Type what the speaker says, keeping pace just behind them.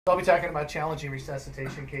I'll be talking about challenging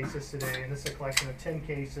resuscitation cases today, and this is a collection of 10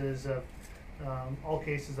 cases of all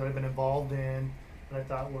cases that I've been involved in that I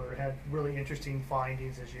thought had really interesting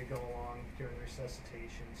findings as you go along during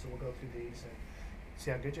resuscitation. So we'll go through these and see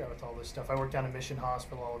how good you are with all this stuff. I work down at Mission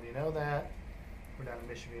Hospital, all of you know that. We're down in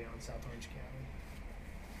Mission Viejo in South Orange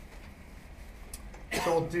County.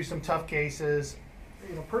 So we'll do some tough cases.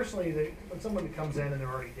 You know, personally, when someone comes in and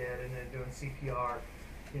they're already dead and they're doing CPR,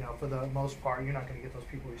 you know, for the most part, you're not going to get those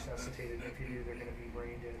people resuscitated. If you do, they're going to be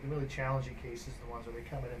brain dead. The really challenging cases are the ones where they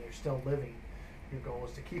come in and they're still living. Your goal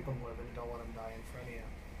is to keep them living and don't let them die in front of you.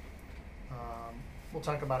 We'll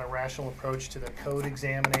talk about a rational approach to the code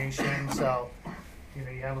examination. So, you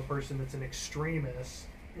know, you have a person that's an extremist.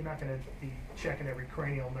 You're not going to be checking every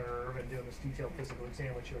cranial nerve and doing this detailed physical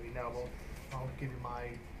exam, which you already know. But I'll give you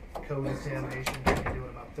my code examination. You can do it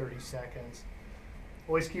in about 30 seconds.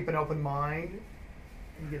 Always keep an open mind.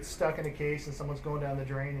 You get stuck in a case and someone's going down the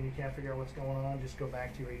drain and you can't figure out what's going on, just go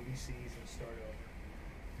back to your ABCs and start over.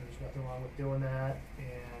 And there's nothing wrong with doing that.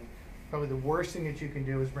 And probably the worst thing that you can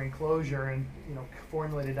do is bring closure and, you know,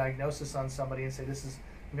 formulate a diagnosis on somebody and say,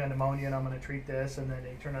 we've got pneumonia and I'm going to treat this, and then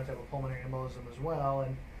they turn out to have a pulmonary embolism as well.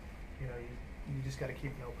 And, you know, you just got to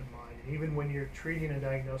keep an open mind. And even when you're treating a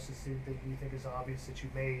diagnosis that you think is obvious that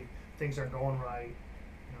you've made, things aren't going right,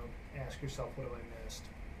 you know, ask yourself, what have I missed?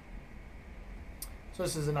 So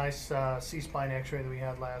this is a nice C-spine x-ray that we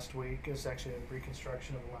had last week. It's actually a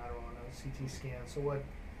reconstruction of the lateral on a CT scan. So what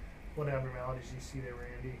abnormalities do you see there,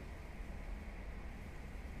 Randy?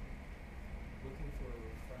 Looking for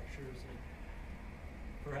fractures and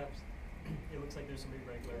perhaps it looks like there's some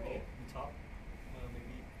irregularity at the top,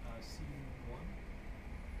 maybe C1.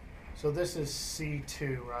 So this is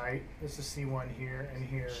C2, right? This is C1 here and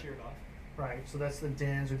here. Sheared off. Right, so that's the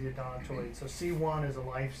dens or the odontoid. So C1 is a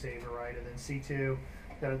lifesaver, right? And then C2,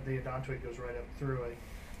 the odontoid goes right up through it.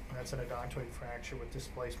 And that's an odontoid fracture with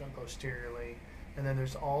displacement posteriorly. And then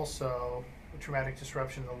there's also a traumatic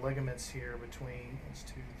disruption of the ligaments here between, that's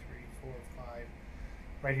 2, 3, 4, 5,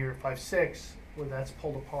 right here, 5, 6, where that's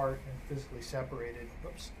pulled apart and physically separated.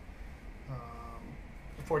 Whoops.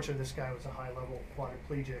 Unfortunately, this guy was a high-level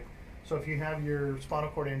quadriplegic. So if you have your spinal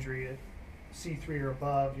cord injury at C3 or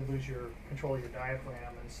above, you lose your control of your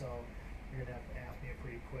diaphragm, and so you're going to have apnea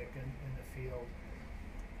pretty quick in the field.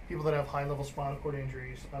 People that have high-level spinal cord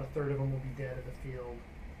injuries, about a third of them will be dead in the field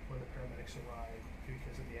when the paramedics arrive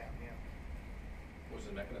because of the apnea. What was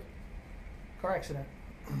the mechanism? Car accident.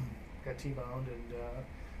 Got T-boned, and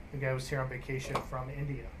the guy was here on vacation from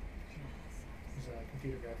India. He's a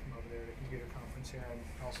computer guy from over there at a computer conference here, and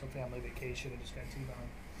also family vacation, and just got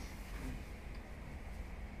T-boned.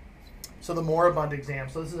 So the moribund exam,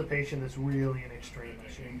 so this is a patient that's really an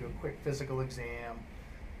extremist. You can do a quick physical exam,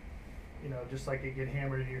 you know, just like you get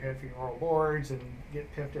hammered in your head for your oral boards and get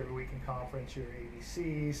pimped every week in conference, your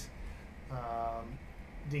ABCs,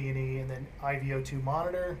 D&E, and then IVO2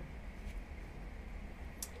 monitor.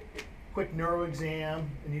 Quick neuro exam,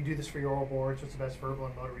 and you do this for your oral boards. What's the best verbal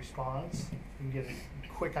and motor response? You can get a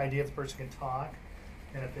quick idea if the person can talk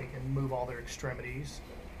and if they can move all their extremities.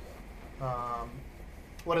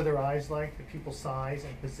 What are their eyes like, the pupil size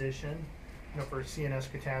and position? You know, for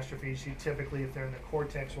CNS catastrophes, you typically, if they're in the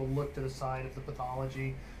cortex, will look to the side of the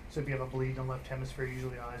pathology. So if you have a bleed in the left hemisphere,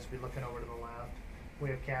 usually eyes will be looking over to the left.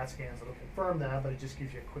 We have CAT scans that'll confirm that, but it just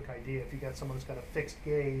gives you a quick idea. If you got someone that's got a fixed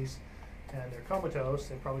gaze and they're comatose,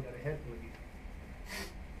 they've probably got a head bleed.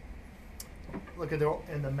 Look at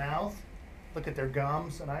in the mouth, look at their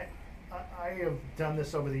gums, and I have done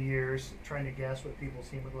this over the years, trying to guess what people's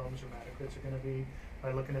hemoglobins or hematocrits are going to be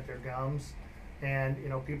by looking at their gums. And, you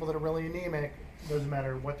know, people that are really anemic, doesn't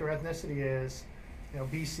matter what their ethnicity is, you know,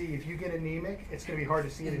 BC, if you get anemic, it's going to be hard to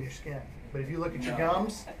see it in your skin. But if you look at your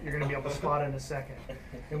gums, you're going to be able to spot it in a second.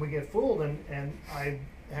 And we get fooled, and I've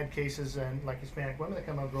had cases in, like, Hispanic women that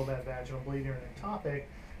come out with real bad vaginal bleeding or ectopic,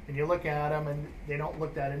 and you look at them, and they don't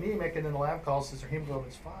look that anemic, and then the lab call says their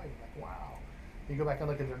hemoglobin's 5. You're like, wow. You go back and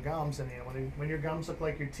look at their gums, and, you know, when your gums look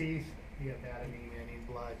like your teeth, you have bad anemia, you need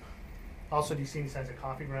blood. Also, do you see any signs of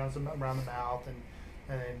coughing around the mouth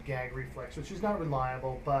and gag reflex, which is not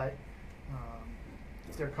reliable, but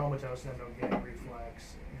if they're comatose and have no gag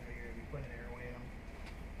reflex, you know, you're going to be putting an airway in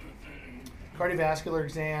them. Cardiovascular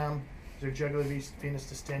exam, is there jugular venous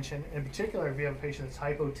distension? In particular, if you have a patient that's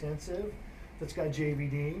hypotensive, that's got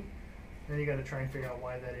JVD, then you got to try and figure out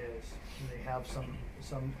why that is. And they have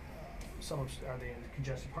are they in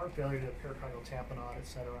congestive heart failure, they have pericardial tamponade,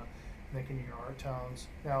 etc. They can hear heart tones.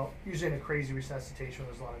 Now, usually in a crazy resuscitation,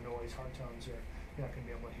 there's a lot of noise. Heart tones you're not going to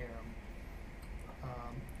be able to hear them.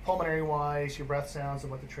 Pulmonary-wise, your breath sounds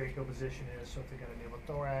and what the tracheal position is. So if they've got a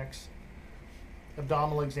pneumothorax,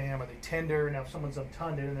 abdominal exam. Are they tender? Now, if someone's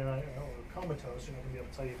obtunded and they're not, or comatose, you're not going to be able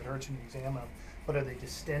to tell you if it hurts when you examine them. But are they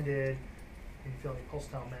distended? Can you feel any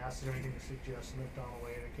pulsatile masses or anything to suggest an abdominal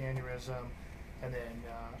aortic aneurysm? And then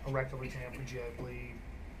a rectal exam for GI bleed.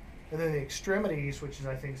 And then the extremities, which is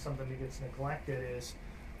I think something that gets neglected, is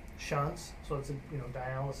shunts. So it's a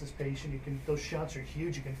dialysis patient. Those shunts are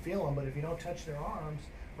huge. You can feel them, but if you don't touch their arms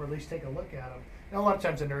or at least take a look at them, and a lot of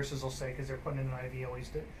times the nurses will say, because they're putting in an IV, always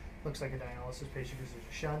looks like a dialysis patient because there's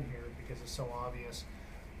a shunt here because it's so obvious.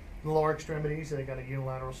 The lower extremities, they got a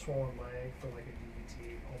unilateral swollen leg for like a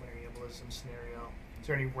DVT, pulmonary embolism scenario. Is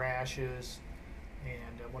there any rashes?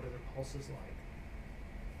 And what are their pulses like?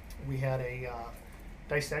 We had a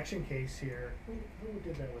dissection case here. Who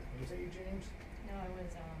did that with me? Was that you, James? No, it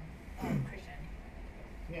was Christian.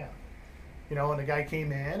 Yeah. And the guy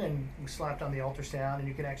came in and we slapped on the ultrasound, and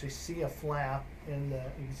you can actually see a flap you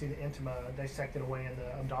can see the intima dissected away in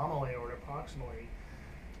the abdominal aorta proximally.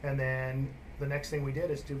 And then the next thing we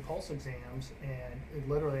did is do pulse exams, and it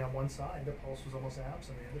literally on one side the pulse was almost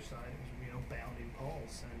absent, the other side it was bounding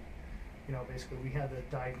pulse. And basically we had the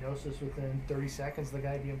diagnosis within 30 seconds, the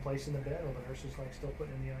guy being placed in the bed while the nurse was like still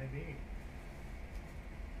putting in the IV.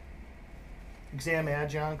 Exam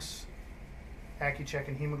adjuncts, AccuCheck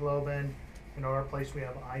and hemoglobin. In our place we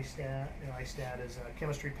have ISTAT, and ISTAT is a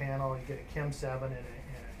chemistry panel. You get a Chem 7 and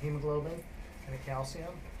a hemoglobin and a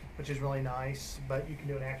calcium, which is really nice, but you can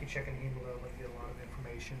do an AccuCheck and hemoglobin and get a lot of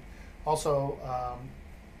information. Also,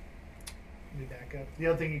 let me back up. The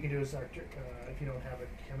other thing you can do is, if you don't have a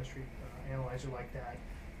chemistry analyzer like that,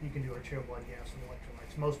 you can do arterial blood gas and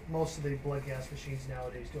electrolytes. Most of the blood gas machines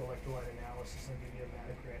nowadays do electrolyte analysis and give you a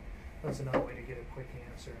hematocrit. That's another way to get a quick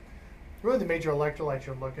answer. Really, the major electrolytes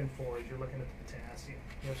you're looking for is you're looking at the potassium.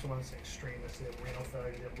 You have someone that's extremist, they have renal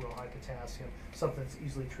failure, they have real high potassium, something that's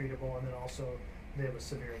easily treatable, and then also they have a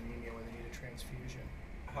severe anemia where they need a transfusion.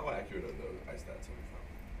 How accurate are those ISTATs for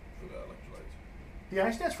the electrolytes? The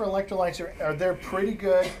ISTATs for electrolytes they're pretty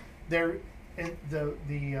good. The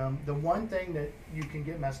one thing that you can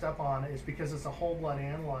get messed up on is because it's a whole blood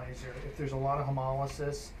analyzer. If there's a lot of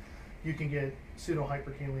hemolysis, you can get pseudo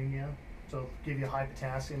hyperkalemia, so it'll give you a high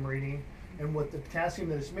potassium reading. And what the potassium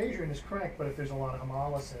that it's measuring is correct, but if there's a lot of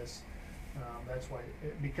hemolysis, that's why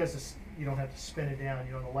because you don't have to spin it down.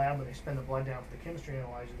 In the lab when they spin the blood down for the chemistry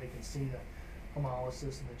analyzer, they can see the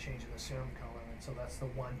hemolysis and the change in the serum color, and so that's the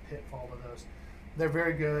one pitfall of those. They're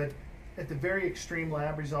very good. At the very extreme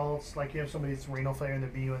lab results, like you have somebody that's renal failure and the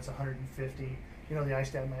BUN's 150, the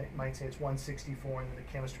ISTAT might say it's 164, and then the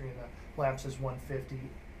chemistry in the lab says 150.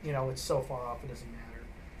 It's so far off it doesn't matter.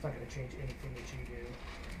 It's not going to change anything that you do.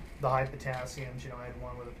 The high potassiums, I had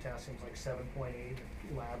one where the potassium's like 7.8,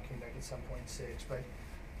 the lab came back at 7.6, but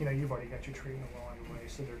you've already got your treatment well underway,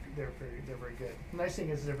 so they're very good. The nice thing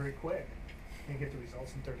is they're very quick. You get the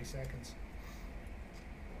results in 30 seconds.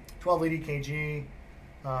 12 lead EKG.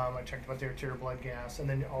 I checked about the arterial blood gas, and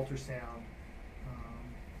then ultrasound.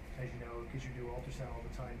 As you know, because you do ultrasound all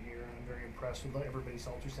the time here, and I'm very impressed with everybody's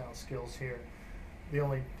ultrasound skills here. The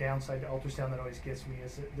only downside to ultrasound that always gets me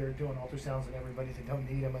is that they're doing ultrasounds on everybody that don't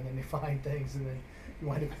need them, and then they find things, and then you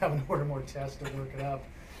wind up having to order more tests to work it up.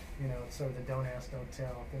 It's sort of the don't ask, don't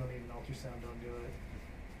tell. If they don't need an ultrasound, don't do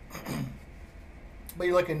it. But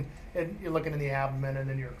you're looking in the abdomen, and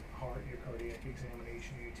then your heart, your cardiac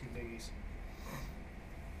examination, your two biggies.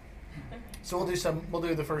 So we'll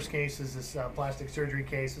do the first case is this plastic surgery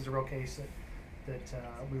case. Is a real case that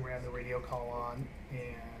we ran the radio call on,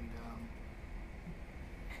 and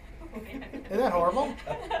isn't that horrible?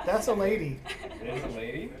 That's a lady. It is a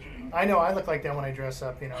lady? I know, I look like that when I dress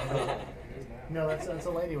up, No, that's a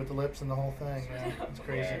lady with the lips and the whole thing, man. It's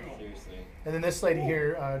crazy. Yeah, seriously. And then this lady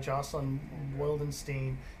here, Jocelyn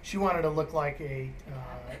Wildenstein, she wanted to look like a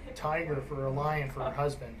tiger for a lion for her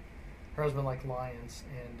husband. Her husband liked lions,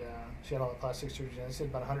 and she had all the plastic surgery. I said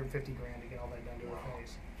about $150,000 to get all that done to her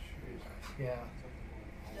face. Yeah.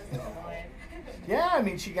 Yeah, I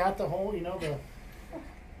mean, she got the whole, But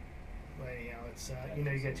anyhow, it's you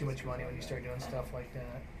get too much money when you start doing stuff like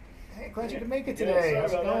that. Hey, glad you could make it today.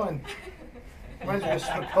 How's it going? Reminds me of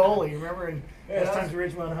Spicoli. Remember in Best Times at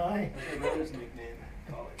Ridgemont High? His nickname,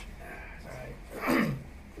 college. All right.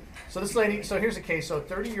 So this lady. So here's a case. So a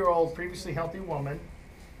 30-year-old previously healthy woman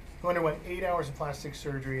who underwent 8 hours of plastic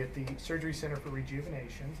surgery at the Surgery Center for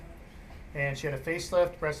Rejuvenation, and she had a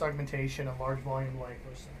facelift, breast augmentation, and large volume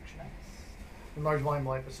liposuction. And large volume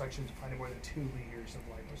liposuction is defined more than 2 liters of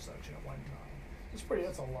liposuction at one time.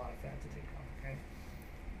 That's a lot of fat to take off, okay?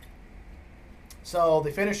 So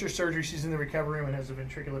they finished her surgery. She's in the recovery room and has a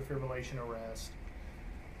ventricular fibrillation arrest.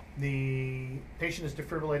 The patient is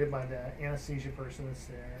defibrillated by the anesthesia person that's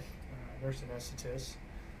there. nurse anesthetist.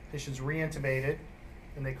 Patient's re-intubated,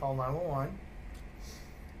 and they call 911.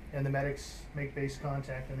 And the medics make base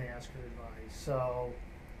contact and they ask for advice. So,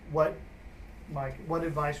 what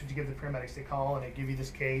advice would you give the paramedics? They call and they give you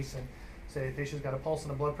this case and say the patient's got a pulse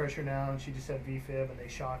and a blood pressure now, and she just had VFib and they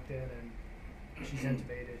shocked it and she's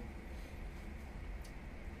intubated.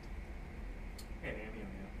 And amio,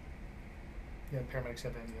 Yeah, the paramedics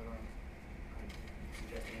have amiodarone. I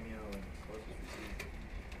suggest amio and closest received.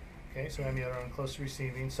 Okay, so amiodarone close to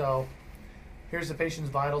receiving. So here's the patient's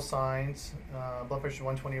vital signs: blood pressure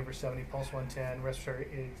 120/70, pulse 110, respiratory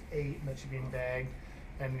is 8, but she's being bagged,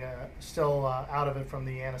 and still out of it from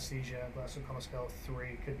the anesthesia. Glasgow Coma scale of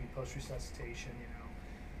 3, could be post resuscitation.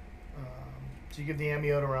 So you give the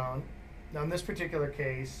amiodarone. Now in this particular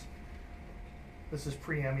case, this is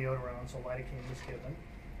pre-amiodarone, so lidocaine was given,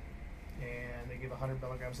 and they give 100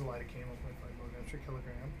 milligrams of lidocaine, 1.5 milligrams per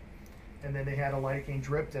kilogram, and then they had a lidocaine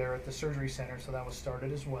drip there at the surgery center, so that was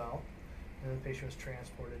started as well. And the patient was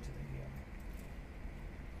transported to the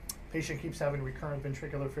patient keeps having recurrent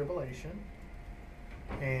ventricular fibrillation,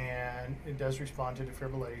 and it does respond to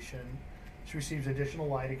defibrillation. She receives additional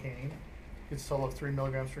lidocaine, gets a total of 3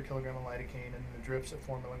 milligrams per kilogram of lidocaine, and then the drips at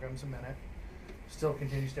 4 milligrams a minute. Still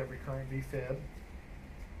continues to have recurrent VFib.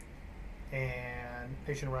 And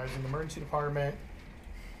patient arrives in the emergency department.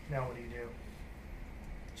 Now what do you do?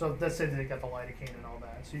 So let's say that they got the lidocaine and all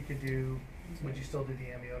that. So you could do, would you still do the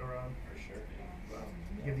amiodarone? For sure. Well,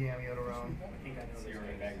 Give the amiodarone. I think I know there's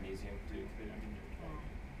like magnesium too.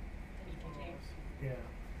 Yeah.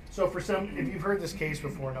 So for some, if you've heard this case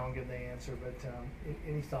before, no one get the answer, but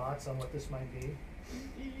any thoughts on what this might be?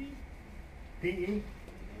 PE?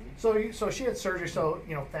 So she had surgery, so,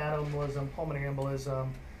 fat embolism, pulmonary embolism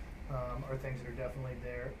are things that are definitely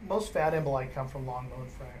there. Most fat emboli come from long bone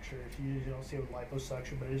fractures. You usually don't see it with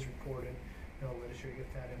liposuction, but it is reported in the literature you get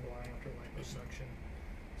fat emboli after liposuction.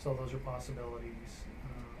 So those are possibilities.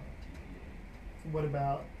 What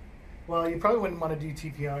about, well, you probably wouldn't want to do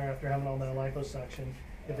TPR after having all that liposuction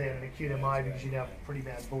if they had an acute MI, because you'd have pretty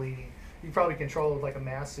bad bleeding. You probably control it with like a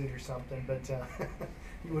mask suit or something, but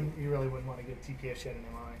you really wouldn't want to give TPS if you had an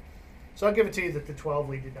MI. So I'll give it to you that the 12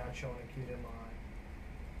 lead did not show an acute MI.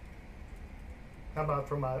 How about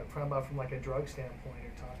from like a drug standpoint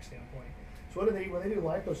or tox standpoint? So what do they, when they do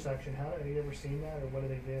liposuction, have you ever seen that, or what do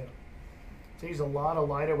they do? They use a lot of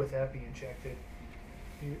Lida with epi injected.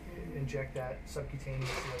 You inject that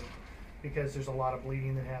subcutaneously because there's a lot of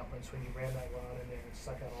bleeding that happens when you ram that rod in there and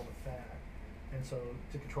suck out all the fat. And so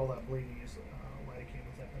to control that bleeding, use lidocaine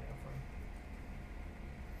with epinephrine.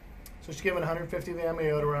 So she's given 150 of the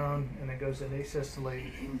amiodarone, and then goes into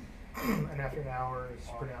asystole, and after an hour is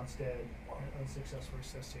pronounced dead, unsuccessful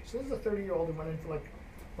resuscitation. So this is a 30-year-old who went in for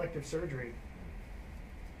elective surgery.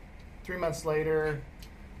 3 months later,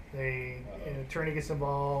 an attorney gets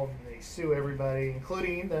involved, and they sue everybody,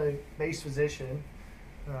 including the base physician,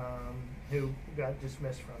 who got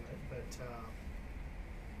dismissed from it. But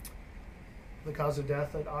the cause of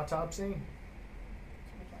death at autopsy?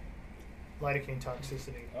 Lidocaine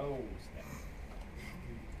toxicity. Oh, snap.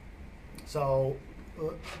 So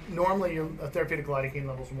normally a therapeutic lidocaine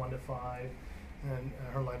level is 1 to 5, and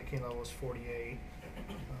her lidocaine level is 48.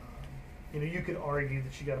 You could argue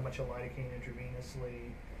that she got a bunch of lidocaine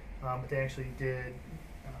intravenously, but they actually did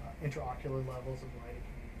intraocular levels of lidocaine.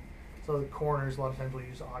 So the coroners a lot of times will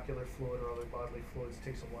use ocular fluid or other bodily fluids. It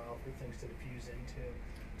takes a while for things to diffuse into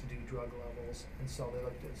to do drug levels, and so they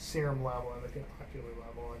looked at serum level and looked at ocular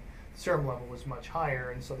level, and the serum level was much higher,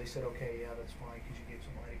 and so they said, okay, yeah, that's fine because you gave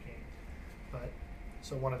some lidocaine. But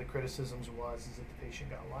so one of the criticisms is that the patient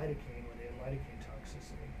got lidocaine when they had lidocaine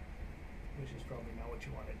toxicity, which is probably not what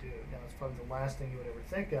you want to do. Now, it's probably the last thing you would ever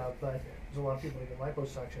think of, but there's a lot of people that get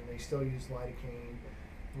liposuction. They still use lidocaine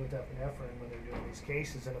with epinephrine when they're doing these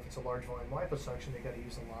cases, and if it's a large volume liposuction, they got to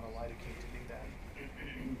use a lot of lidocaine to do that.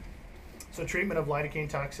 So treatment of lidocaine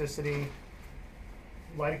toxicity.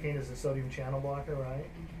 Lidocaine is a sodium channel blocker, right?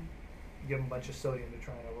 You give them a bunch of sodium to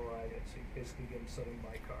try and override it. So you basically give them sodium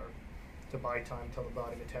bicarb to buy time until the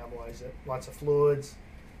body metabolizes it. Lots of fluids.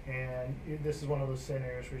 And this is one of those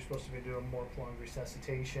scenarios where you're supposed to be doing more prolonged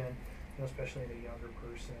resuscitation, especially in a younger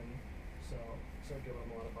person. So giving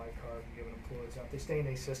them a lot of bicarb, giving them fluids out. If they stay in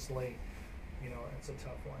asystole, it's a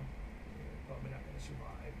tough one. You're probably not going to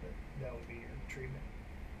survive, but that would be your treatment.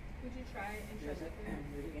 Would you try intralipid?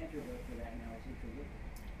 There's an antidote for that now. It's intralipid.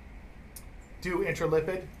 Do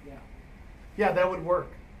intralipid? Yeah. Yeah, that would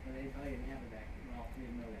work. But they probably didn't have it back. Well, we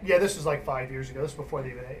didn't know that. Yeah, this was like 5 years ago. This was before the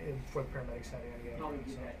paramedics had any. Probably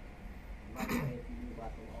did that right away if you knew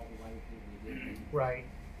about all the lidocaine we did. Right.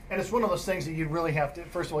 And it's one of those things that you'd really have to,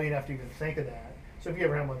 first of all, you'd have to even think of that. So if you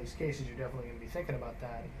ever have one of these cases, you're definitely going to be thinking about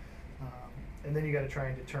that. And then you got to try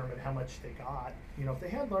and determine how much they got. You know, if they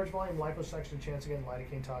had large volume liposuction, chance of getting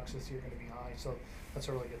lidocaine toxicity are going to be high. So that's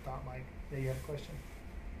a really good thought, Mike. Yeah, you had a question?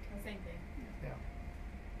 The same thing. Yeah.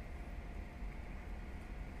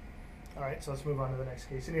 All right, so let's move on to the next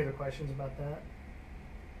case. Any other questions about that?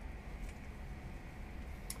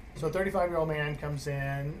 So a 35-year-old man comes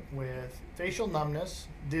in with facial numbness,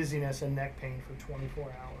 dizziness, and neck pain for 24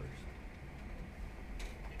 hours.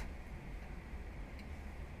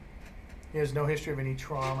 He has no history of any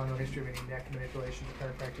trauma, no history of any neck manipulations or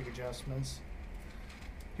chiropractic adjustments.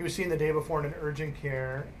 He was seen the day before in an urgent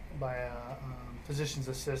care by a physician's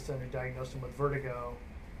assistant who diagnosed him with vertigo.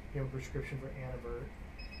 He had a prescription for Anavert.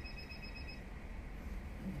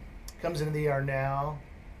 Comes into the ER now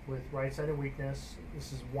with right-sided weakness.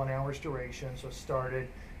 This is 1 hour's duration, so it started,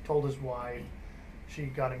 told his wife. She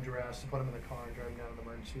got him dressed and put him in the car and drove him down to the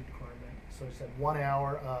emergency department. So he said 1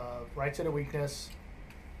 hour of right-sided weakness,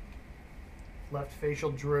 left facial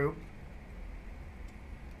droop,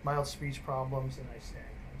 mild speech problems, and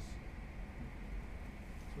nystagmus.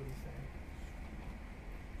 That's what he said.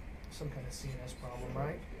 Some kind of CNS problem,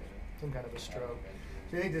 right? Some kind of a stroke.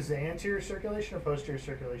 Do you think this is the anterior circulation or posterior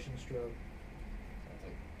circulation stroke?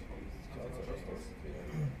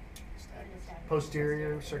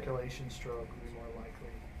 Posterior circulation stroke would be more likely.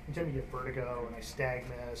 You tend to get vertigo or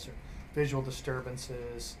nystagmus or visual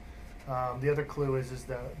disturbances. The other clue is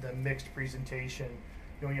the mixed presentation.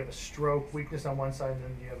 You know, when you have a stroke, weakness on one side, and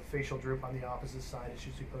then you have a facial droop on the opposite side. It's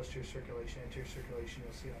usually posterior circulation, anterior circulation.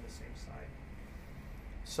 You'll see it on the same side.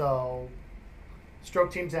 So,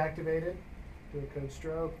 stroke team's activated. Do a code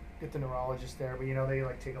stroke. Get the neurologist there, but you know they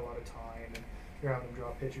like take a lot of time, and you're having them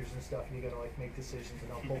draw pictures and stuff, and you got to like make decisions and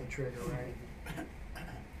don't pull the trigger, right?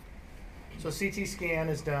 So CT scan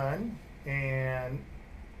is done, and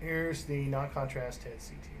here's the non-contrast head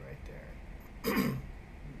CT right there.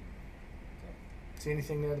 See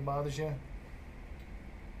anything there that bothers you?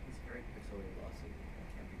 He's very pixelated glossy.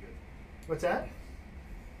 That can't be good. What's that?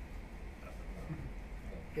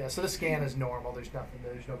 Yeah, so the scan is normal. There's nothing.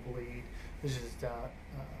 There's no bleed. There's just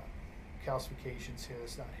calcifications here.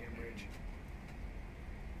 It's not hemorrhage.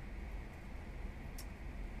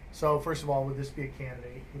 So first of all, would this be a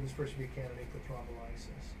candidate? Would this person be a candidate for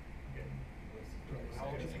thrombolysis? How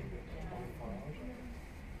old is he?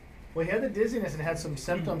 Well, he had the dizziness and had some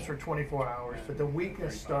symptoms for 24 hours, but the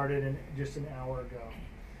weakness started in just an hour ago.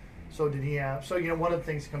 So did he have? So you know, one of the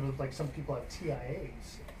things that comes with like some people have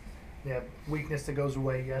TIAs. They have weakness that goes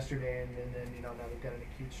away yesterday, and then you know now they've got an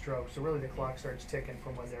acute stroke. So really, the clock starts ticking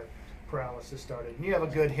from when their paralysis started. And you have a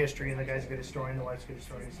good history, and the guy's a good historian, the wife's a good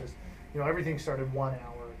historian. He says, you know, everything started 1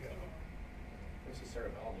 hour ago. What's the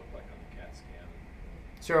cerebellum look like on the CAT scan?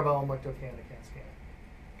 Cerebellum looked okay on the CAT scan.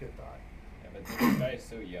 Good thought. Yeah, but this guy is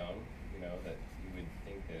so young, you know, that you would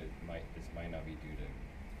think that this might not be due to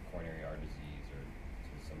coronary artery disease or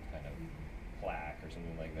to some kind of plaque or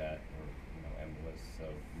something like that, or you know, embolus. So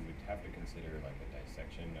you would have to consider like a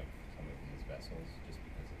dissection of some of his vessels just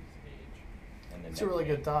because of his age. And the That's a really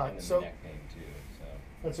good thought. And then So- the neck pain too. So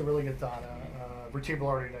That's a really good thought. Vertebral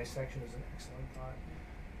artery dissection is an excellent thought.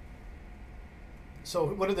 So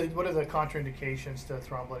what are the contraindications to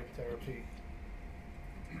thrombolytic therapy?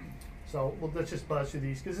 So let's just buzz through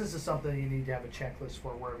these because this is something you need to have a checklist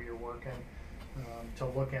for wherever you're working to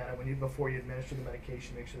look at it before you administer the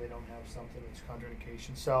medication. Make sure they don't have something that's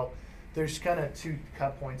contraindication. So there's kind of 2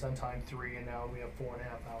 cut points on time 3, and now we have 4.5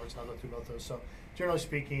 hours. I'll go through both those. So generally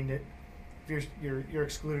speaking, if you're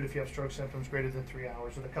excluded if you have stroke symptoms greater than 3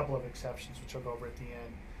 hours, with a couple of exceptions, which I'll go over at the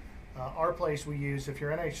end. Our place we use, if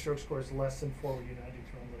your NIH stroke score is less than 4, we do not do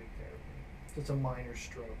thrombolytic therapy. So it's a minor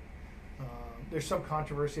stroke. There's some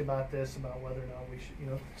controversy about this, about whether or not we should, you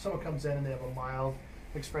know, someone comes in and they have a mild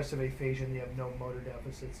expressive aphasia and they have no motor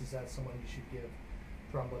deficits. Is that someone you should give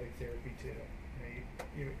thrombolytic therapy to?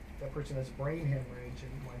 You know, that person has brain hemorrhage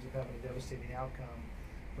and winds up having a devastating outcome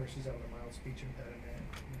versus having a mild speech impediment.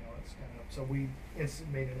 You know, it's kind of, so we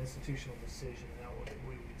made an institutional decision, and that what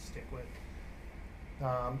we would stick with.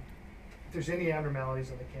 If there's any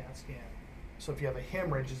abnormalities on the CAT scan, so if you have a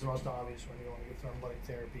hemorrhage, is the most obvious one. You want to give thrombolytic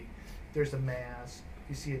therapy. There's a mass,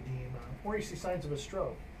 you see edema, or you see signs of a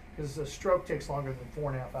stroke, because a stroke takes longer than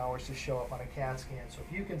 4.5 hours to show up on a CAT scan. So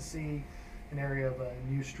if you can see an area of a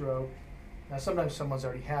new stroke, now sometimes someone's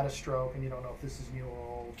already had a stroke and you don't know if this is new or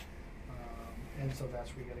old, and so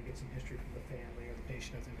that's where you got to get some history from the family or the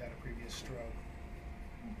patient if they've had a previous stroke.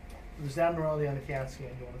 If there's abnormality on the CAT scan,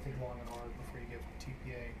 you want to think long and hard before you give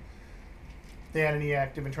TPA. They had any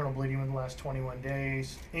active internal bleeding within the last 21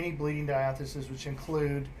 days. Any bleeding diathesis, which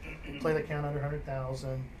include platelet count under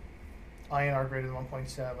 100,000, INR greater than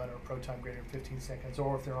 1.7 or proton greater than 15 seconds,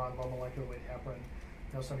 or if they're on low molecular weight heparin.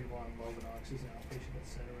 You know, some people on Lovenox as an outpatient, et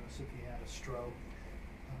cetera. So if you had a stroke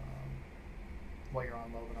while you're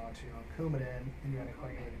on Lovenox, you're on Coumadin, and you're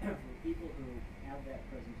anticoagulated. For people who have that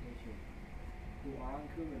presentation, who are on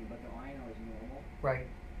Coumadin, but their INR is normal, Right.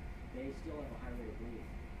 they still have a high rate of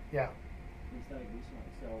bleeding. Yeah. We studied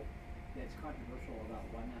recently, so that's controversial about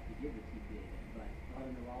why not to give the TPA then, but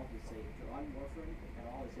other neurologists say if they're on warfarin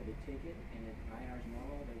at all, they say they take it, and if INR is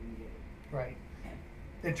normal, they wouldn't give it. Right.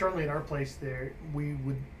 Internally in our place there, we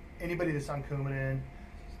would, anybody that's on Coumadin,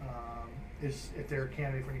 is, if they're a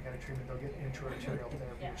candidate for any kind of treatment, they'll get intra-arterial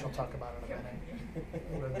therapy, which I'll talk about in a minute.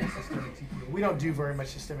 Rather than systemic TPA. We don't do very much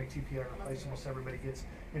systemic TPA replacement. Almost everybody gets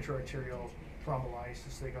intra-arterial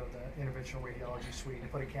thrombolysis. They go to the interventional radiology suite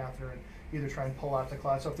and put a catheter and either try and pull out the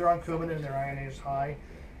clot. So if they're on Coumadin and their INA is high,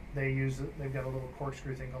 they've got a little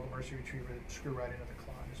corkscrew thing called a Mercy retriever that screw right into the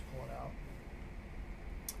clot and just pull it out.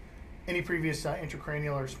 Any previous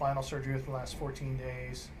intracranial or spinal surgery within the last 14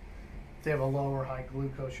 days. If they have a low or high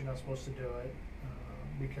glucose, you're not supposed to do it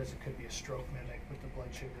because it could be a stroke mimic with the blood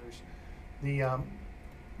sugars.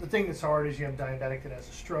 The thing that's hard is you have diabetic that has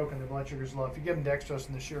a stroke and their blood sugar's low. If you give them dextrose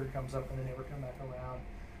and the sugar comes up and they never come back around,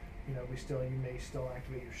 you know, you may still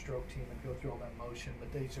activate your stroke team and go through all that motion,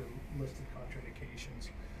 but these are listed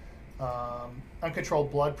contraindications.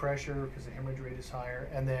 Uncontrolled blood pressure because the hemorrhage rate is higher,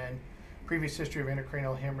 and then previous history of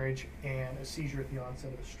intracranial hemorrhage and a seizure at the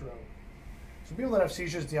onset of a stroke. So people that have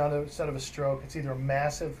seizures at the onset of a stroke, it's either a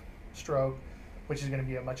massive stroke, which is going to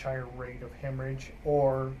be a much higher rate of hemorrhage,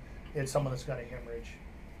 or it's someone that's got a hemorrhage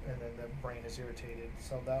and then the brain is irritated.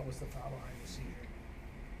 So that was the thought behind the seizure.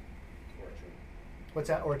 Or a tumor. What's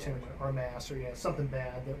that? Or a tumor, or a mass, or something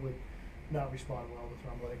bad that would not respond well to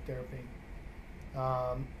thrombolytic therapy.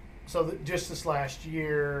 So just this last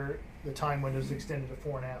year, the time window is extended to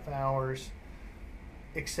 4.5 hours,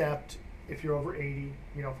 except if you're over 80,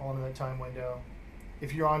 you don't fall into that time window.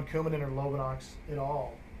 If you're on Coumadin or Lovenox at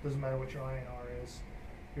all, doesn't matter what your INR is,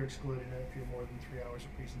 you're excluded if you're more than 3 hours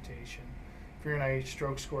of presentation. If your NIH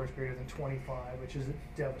stroke score is greater than 25, which is a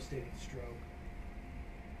devastating stroke.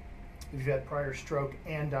 If you've had prior stroke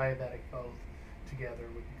and diabetic both together,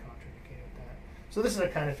 would be contraindicated with that. So this is the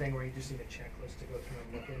kind of thing where you just need a checklist to go through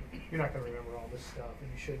and look at. You're not going to remember all this stuff,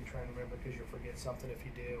 and you shouldn't try and remember because you'll forget something if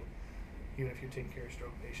you do, even if you're taking care of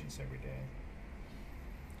stroke patients every day.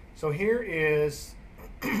 So here is,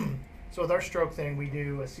 so with our stroke thing, we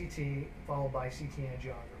do a CT followed by CT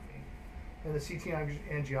angiography. And the CT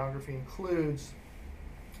angiography includes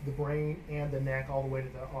the brain and the neck all the way to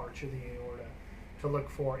the arch of the aorta to look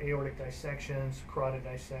for aortic dissections, carotid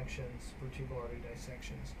dissections, vertebral artery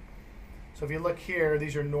dissections. So if you look here,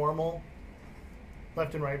 these are normal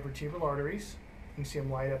left and right vertebral arteries. You can see them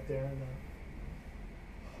light up there.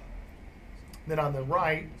 Then on the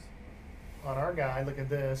right, on our guy, look at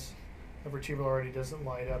this. The vertebral artery doesn't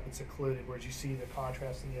light up, it's occluded, whereas you see the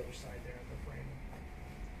contrast on the other side there in the frame.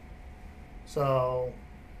 So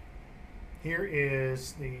here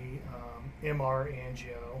is the MR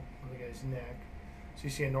angio on the guy's neck. So you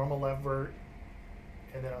see a normal left vert,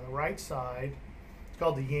 and then on the right side, it's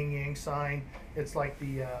called the yin-yang sign. It's like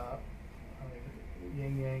the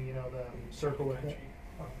yin-yang, you know, the circle with it.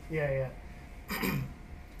 Yeah.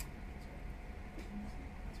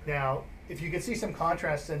 Now, if you can see some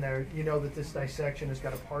contrast in there, you know that this dissection has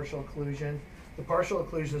got a partial occlusion. The partial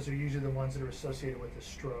occlusions are usually the ones that are associated with the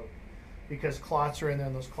stroke because clots are in there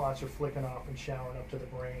and those clots are flicking off and showering up to the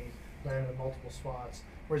brain, landing in multiple spots.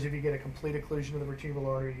 Whereas if you get a complete occlusion of the vertebral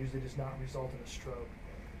artery, it usually does not result in a stroke.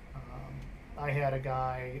 I had a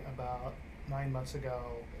guy about 9 months ago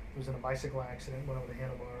who was in a bicycle accident, went over the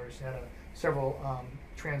handlebars, had several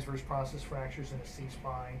transverse process fractures in his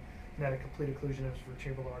C-spine, and had a complete occlusion of his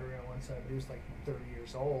vertebral artery on one side, but he was like 30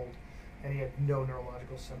 years old, and he had no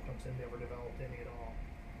neurological symptoms and never developed any at all.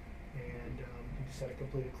 And he just had a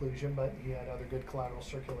complete occlusion, but he had other good collateral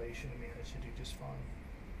circulation and managed to do just fine.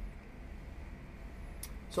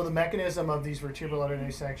 So the mechanism of these vertebral artery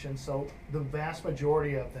dissections, so the vast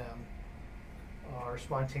majority of them are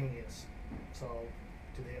spontaneous. So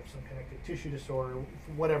do they have some connective tissue disorder?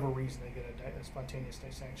 For whatever reason, they get a spontaneous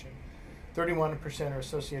dissection. 31% are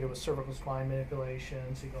associated with cervical spine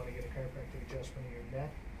manipulation, so you're going to get a chiropractic adjustment of your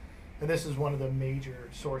neck. And this is one of the major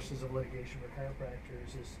sources of litigation for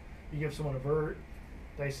chiropractors is you give someone a vert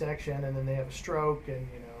dissection and then they have a stroke, and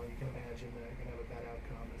you can imagine they're going to have a bad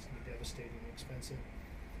outcome. It's going to be devastating and expensive.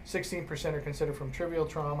 16% are considered from trivial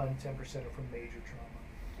trauma and 10% are from major trauma.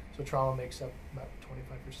 So trauma makes up about 25%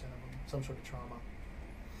 of them, some sort of trauma.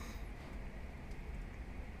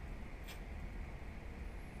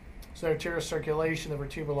 So arterial circulation, the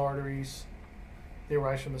vertebral arteries, they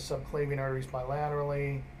arise from the subclavian arteries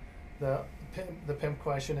bilaterally. The PIMP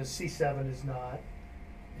question is C7 does not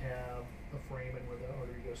have a foramen where the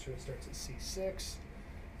artery goes through. It starts at C6,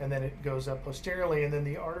 and then it goes up posteriorly, and then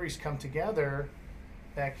the arteries come together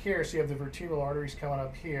back here. So you have the vertebral arteries coming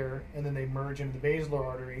up here, and then they merge into the basilar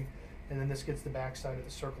artery, and then this gets the backside of the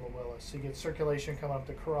circle of Willis. So you get circulation coming up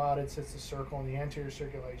the carotid, hits the circle, and the anterior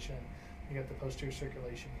circulation. You get the posterior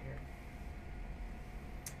circulation here.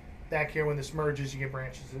 Back here, when this merges, you get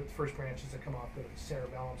branches. The first branches that come off go to the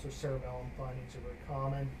cerebellum. So cerebellum findings are very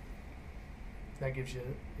common. That gives you,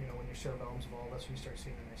 when your cerebellum's involved, that's when you start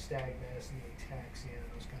seeing the nystagmus and the ataxia and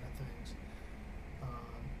those kind of things.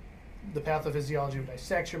 The pathophysiology of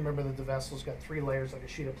dissection, remember that the vessel's got 3 layers like a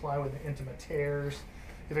sheet of plywood, the intima tears.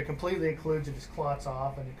 If it completely occludes, it just clots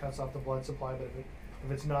off and it cuts off the blood supply. But if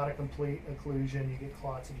it's not a complete occlusion, you get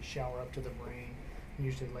clots and you shower up to the brain and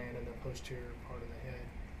usually land in the posterior part of the head.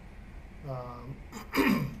 Kind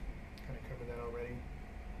of covered that already.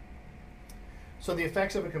 So the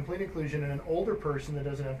effects of a complete occlusion in an older person that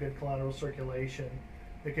doesn't have good collateral circulation,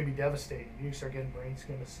 it can be devastating. You start getting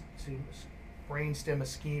brainstem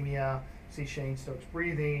ischemia, see Shane Stokes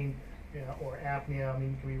breathing, or apnea. I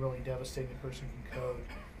mean, it can be really devastating. The person can code.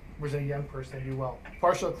 Whereas in a young person, they do well.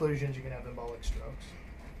 Partial occlusions, you can have embolic strokes.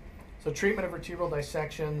 So treatment of vertebral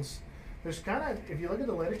dissections. There's kind of, if you look at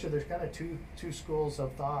the literature, there's kind of two schools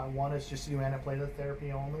of thought. One is just to do antiplatelet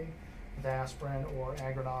therapy only, with aspirin or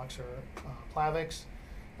Agranox or Plavix,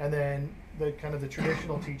 and then the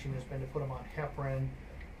traditional teaching has been to put them on heparin.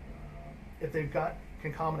 If they've got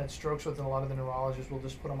concomitant strokes with it, a lot of the neurologists will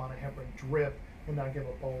just put them on a heparin drip and not give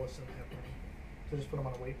a bolus of heparin. So just put them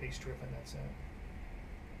on a weight-based drip and that's it.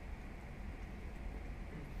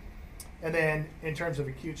 And then in terms of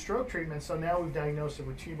acute stroke treatment, so now we've diagnosed a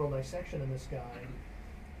vertebral dissection in this guy.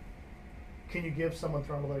 Can you give someone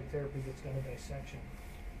thrombolytic therapy that's got a dissection?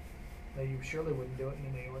 Now you surely wouldn't do it in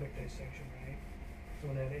an aortic dissection, right?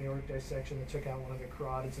 So in an aortic dissection that took out one of the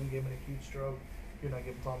carotids and gave an acute stroke, you're not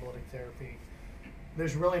giving thrombolytic therapy.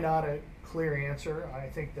 There's really not a clear answer. I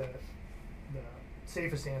think the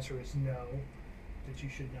safest answer is no, that you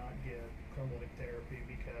should not give thrombolytic therapy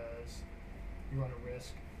because you run a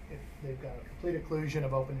risk if they've got a complete occlusion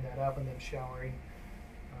of opening that up and then showering.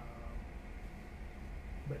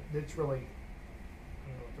 But it's really, I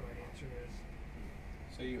don't know what the right answer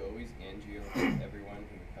is. So you always angio everyone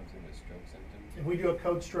who comes in with stroke symptoms? If we do a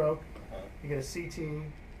code stroke, Uh-huh. you get a CT,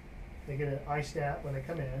 they get an ISTAT when they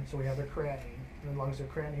come in, so we have their creatinine. And as long as their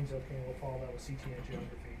creatinine's okay, we'll follow that with CT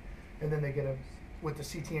angiography. And then they get with the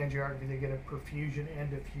CT angiography, they get a perfusion and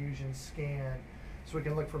diffusion scan, so we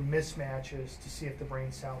can look for mismatches to see if the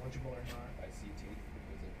brain's salvageable or not. By CT?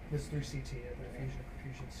 This is through CT, a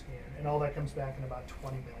perfusion scan. And all that comes back in about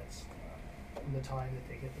 20 minutes from the time that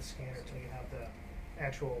they get the scanner until you have the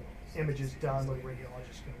actual images done where the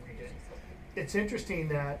radiologist can read it. It's interesting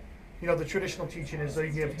that, the traditional teaching is that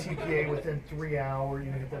you give TPA within 3 hours,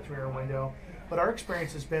 you get that 3 hour window. But our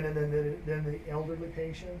experience has been in the elderly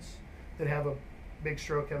patients that have a big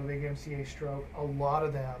stroke, have a big MCA stroke, a lot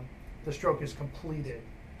of them, the stroke is completed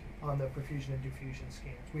on the perfusion and diffusion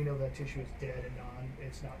scans. We know that tissue is dead and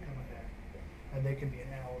it's not coming back. And they can be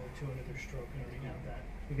an hour or 2 into their stroke and already have that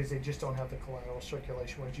because they just don't have the collateral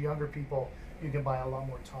circulation. Whereas younger people, you can buy a lot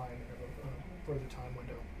more time and have a further time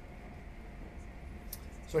window.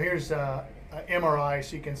 So here's a MRI,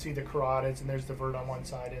 so you can see the carotids, and there's the vert on one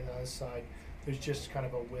side, and on the other side, there's just kind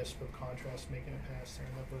of a wisp of contrast making a pass there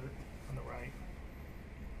in the vert on the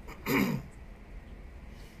right.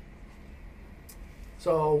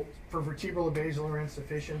 So for vertebral and basilar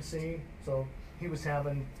insufficiency, so he was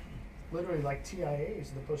having literally like TIAs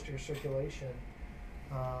in the posterior circulation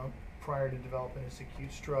prior to developing his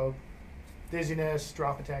acute stroke. Dizziness,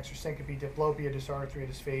 drop attacks or syncope, diplopia, dysarthria,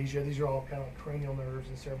 dysphagia. These are all kind of like cranial nerves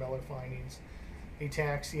and cerebellar findings.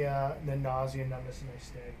 Ataxia, and then nausea, numbness, and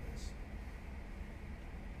nystagmus.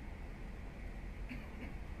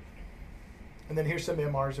 And then here's some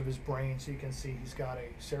MRs of his brain, so you can see he's got a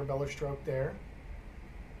cerebellar stroke there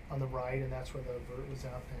on the right, and that's where the vert was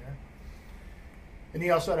out there. And he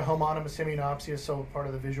also had a homonymous hemianopsia, so part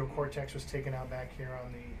of the visual cortex was taken out back here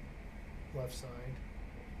on the left side.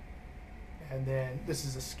 And then this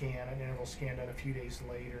is a scan, an interval scan done a few days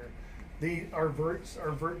later. Our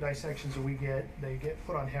vert dissections that we get, they get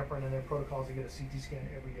put on heparin, and their protocols to get a CT scan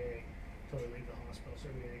every day until they leave the hospital. So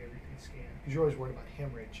every day they get a repeat scan because you're always worried about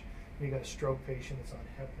hemorrhage. When you got a stroke patient that's on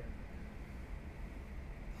heparin.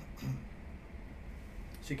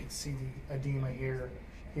 So you can see the edema here.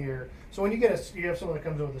 So when you have someone that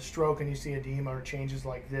comes in with a stroke and you see edema or changes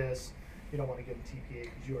like this, You don't want to give them TPA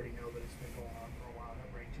because you already know that it's been going on for a while.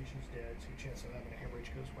 That brain tissue's dead, so your chance of having a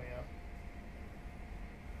hemorrhage goes way up.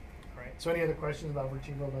 All right. So any other questions about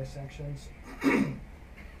vertebral dissections?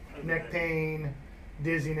 Neck pain,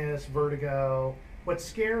 dizziness, vertigo. What's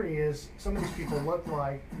scary is some of these people look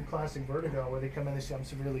like your classic vertigo, where they come in and say, I'm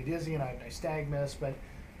severely dizzy and I have nystagmus, but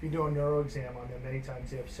if you do a neuro exam on them, many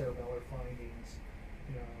times they have cerebellar findings,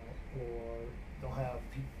 you know, or they'll have,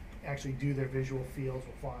 if you actually do their visual fields,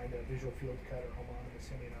 will find a visual field cut or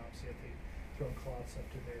homonymous hemianopsy if they throw clots up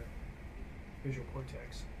to their visual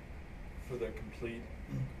cortex. For the complete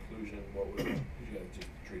occlusion, what would you guys just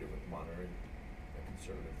treat it with monitoring and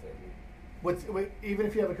conservative therapy? Even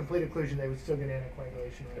if you have a complete occlusion, they would still get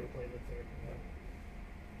anticoagulation or antiplatelet therapy.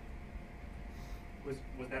 Yeah.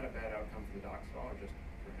 Was that a bad outcome for the docs at all, or just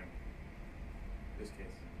for him? This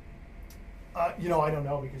case. You know, I don't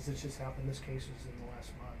know because this just happened. This case was in the last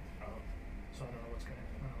month, Oh. so I don't know what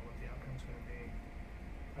the outcome's going to be.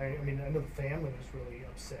 I mean, I know the family was really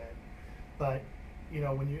upset, but you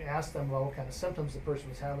know, when you ask them, well, what kind of symptoms the person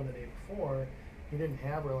was having the day before, he didn't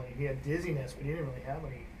have really. He had dizziness, but he didn't really have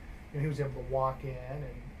any. You know, he was able to walk in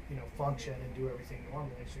and, you know, function and do everything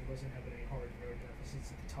normally, so he wasn't having any hard nerve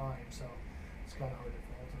deficits at the time, so it's kind of hard to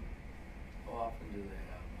fault him. How often do they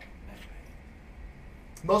have neck pain?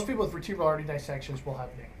 Most people with vertebral artery dissections will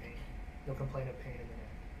have neck pain. They'll complain of pain in the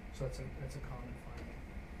neck, so that's a common finding.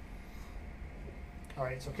 All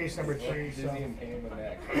right, so case number 3. Dizzy and pain in the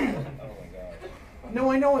neck. Oh my god.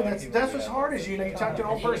 No, I know, and that's what's hard is, you know, you talk to an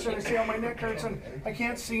old person and say, oh, my neck hurts and I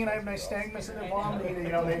can't see and I have nystagmus and they're vomiting, and,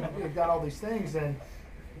 you know, they've got all these things, and,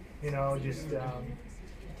 you know, just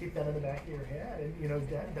keep that in the back of your head, and, you know,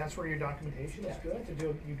 that's where your documentation is good to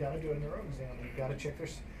do. You've got to do a neuro exam, and you've got to check their,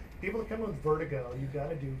 people that come with vertigo, you've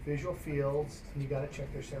got to do visual fields, and you've got to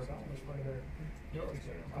check their cerebellum as part of their neuro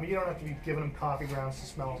exam. I mean, you don't have to be giving them coffee grounds to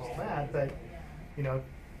smell and all that, but, you know,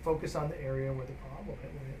 focus on the area where the problem is,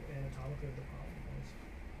 anatomically where the problem is.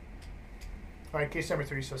 All right, case number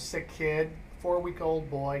 3. So sick kid, 4-week-old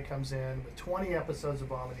boy comes in with 20 episodes of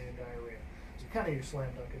vomiting and diarrhea. So kind of your slam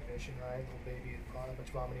dunk admission, right? Little baby, a bunch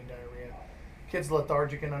of vomiting, diarrhea. Kid's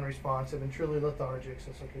lethargic and unresponsive, and truly lethargic,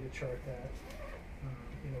 so it's okay to chart that.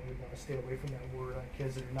 You know, we want to stay away from that word on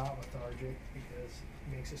kids that are not lethargic because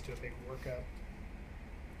it makes us do a big workup.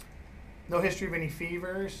 No history of any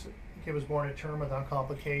fevers. Kid was born at term without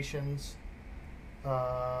complications. We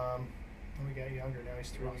got younger now. He's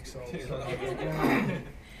 3 weeks old. So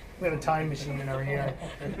we have a time machine in our ear.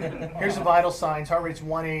 Here's the vital signs: heart rate's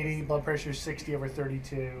 180, blood pressure is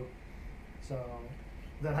 60/32. So,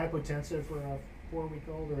 is that hypotensive for a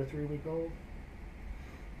 4-week-old or a 3-week-old?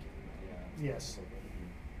 Yeah. Yes.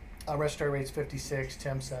 Respiratory rate's 56.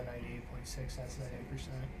 Temps at 98.6. That's 98%.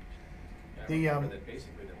 Yeah, I remember that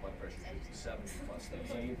basically their blood pressure should be 70 plus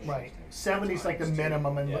that. Right. 70 is like the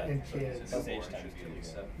minimum in So kids. it's Stage should time is be at pretty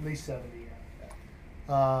least good. 70. At least 70,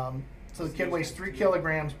 yeah. So the kid weighs 3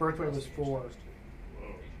 kilograms, birth weight was 4. Whoa.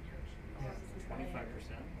 Yeah. 25%.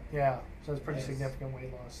 Yeah, so it's pretty significant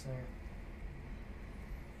weight loss there.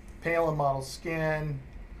 Pale and mottled skin.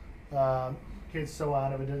 Kid's so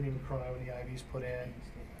out of it, doesn't even cry when the IV's put in.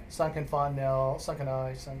 Sunken fontanelle, sunken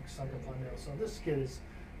eye, sunken fontanelle. So this kid is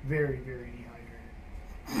very, very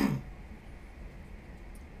dehydrated.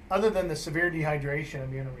 Other than the severe dehydration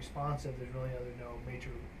and being unresponsive, there's really no major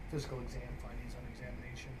physical exam findings on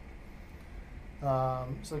examination.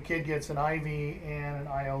 So the kid gets an IV and an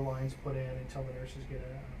IO lines put in until the nurses get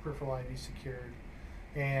a peripheral IV secured.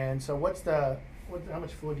 And so how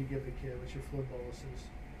much fluid do you give the kid? What's your fluid boluses?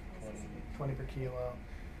 20 per kilo.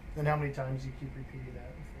 Then how many times do you keep repeating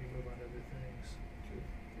that before you move on to other things?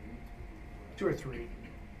 2 or 3.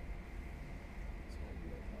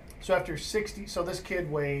 So after 60, so this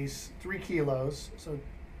kid weighs 3 kilos. So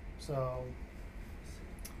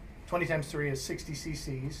 20 times 3 is 60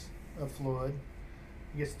 cc's of fluid.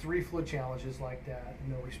 He gets 3 fluid challenges like that,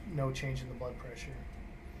 and no change in the blood pressure.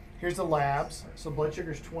 Here's the labs. So blood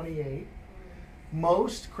sugar is 28.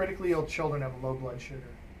 Most critically ill children have a low blood sugar.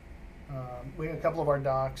 We have a couple of our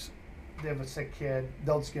docs, they have a sick kid,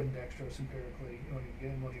 they'll just give them dextrose empirically.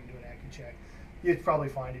 You won't even do an AccuCheck. You'd probably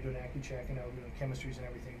find to do an AccuCheck, you know, doing chemistries and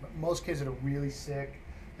everything. But most kids that are really sick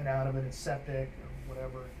and out of it and septic or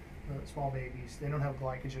whatever, small babies, they don't have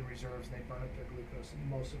glycogen reserves and they burn up their glucose, and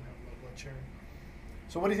most of them have low blood sugar.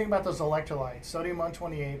 So what do you think about those electrolytes? Sodium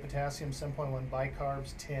 128, potassium 7.1,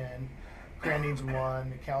 bicarbs 10, creatinine's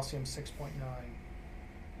 1, calcium 6.9.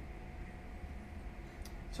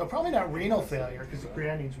 So probably not renal failure because the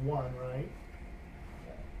creatinine's 1, right?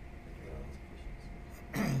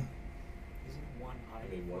 Isn't one high I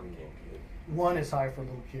mean, for one a kid? little kid. 1 is high for a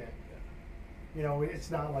little kid. You know, it's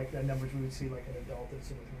not like the numbers we would see like an adult that's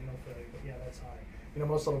with renal failure, but yeah, that's high. You know,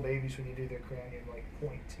 most little babies, when you do their creatinine, like 0.2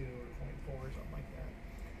 or 0.4 or something like that.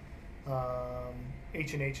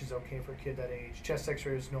 H&H is okay for a kid that age. Chest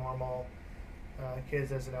X-ray is normal. Kids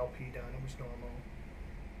has an LP done, it was normal.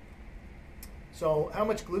 So how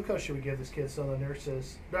much glucose should we give this kid? So the nurse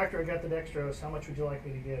says, doctor, I got the dextrose, how much would you like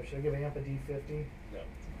me to give? Should I give AMPA D50?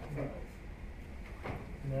 No.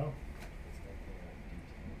 No?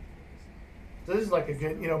 So this is like a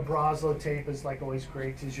good, you know, Broslo tape is like always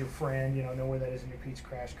great, is your friend, you know where that is in your Pete's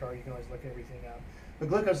crash car, you can always look everything up. The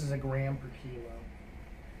glucose is a gram per kilo.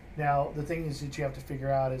 Now, the thing is that you have to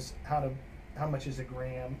figure out is how much is a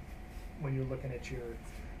gram when you're looking at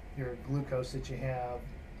your glucose that you have.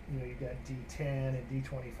 You know, you've got D10 and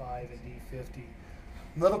D25 and D50.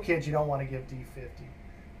 Little kids, you don't want to give D50.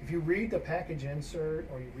 If you read the package insert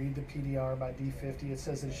or you read the PDR about D50, it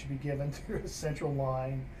says that it should be given through a central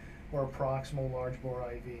line or a proximal large bore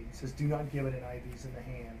IV. It says do not give it in IVs in the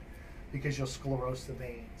hand because you'll sclerose the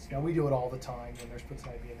veins. Now, we do it all the time. The nurse puts an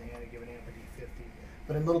IV in the hand and give an AMPA D50.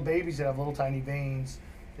 But in little babies that have little tiny veins,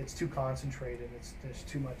 it's too concentrated. There's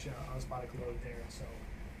too much osmotic load there, so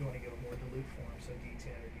you want to give a more dilute form, so D10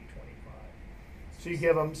 or D25. So you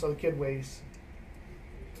give them, so the kid weighs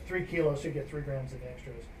 3 kilos, so you get 3 grams of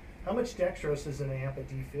dextrose. How much dextrose is in an AMPA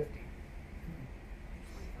D50?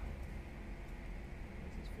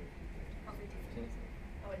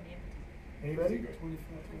 Anybody?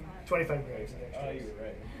 25 grams of dextrose. Oh, you were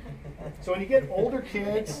right. So when you get older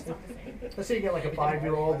kids, let's say you get like a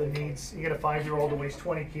 5-year-old that needs, you get a 5-year-old that weighs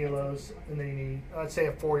 20 kilos, and then you need, let's say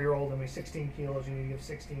a 4-year-old that weighs 16 kilos, you need to give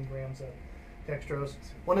 16 grams of dextrose.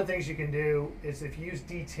 One of the things you can do is if you use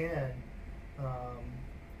D10,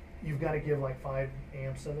 you've got to give like 5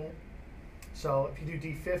 amps of it. So if you do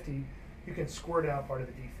D50, you can squirt out part of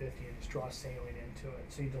the D50 and just draw saline into it,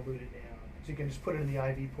 so you dilute it down. So you can just put it in the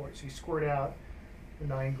IV port. So you squirt out the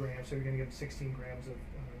 9 grams, so you're going to give 16 grams of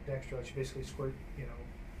dextrose. You basically squirt, you know,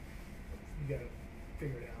 you got to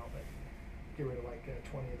figure it out, but get rid of like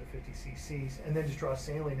 20 of the 50 cc's, and then just draw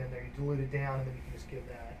saline in there. You dilute it down, and then you can just give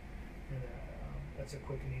that. And that's a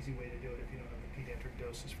quick and easy way to do it if you don't have the pediatric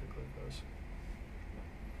doses for glucose.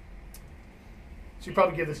 So you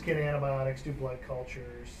probably give this kid antibiotics, do blood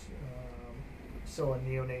cultures, still a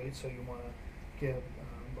neonate, so you want to give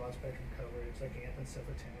broad spectrum coverage like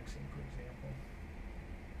cefotaxime, for example.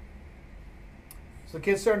 So the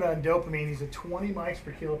kid's starting on dopamine. He's at 20 mics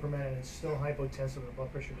per kilo per minute and still hypotensive, and the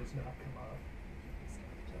blood pressure does not come up.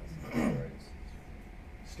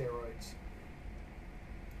 Steroids.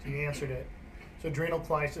 So you answered it. So adrenal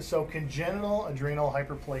colitis. So congenital adrenal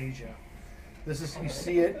hyperplasia. This is, you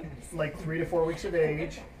see it like 3 to 4 weeks of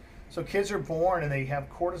age. So kids are born and they have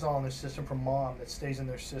cortisol in their system from mom that stays in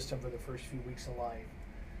their system for the first few weeks of life.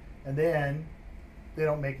 And then they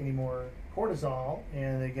don't make any more cortisol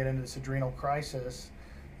and they get into this adrenal crisis.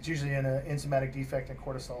 It's usually an enzymatic defect in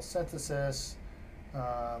cortisol synthesis.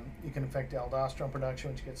 You can affect aldosterone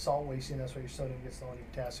production, which gets salt wasting. That's why your sodium gets low and your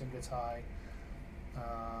potassium gets high.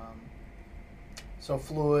 So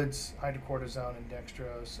fluids, hydrocortisone, and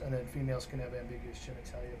dextrose. And then females can have ambiguous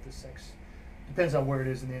genitalia if the sex, depends on where it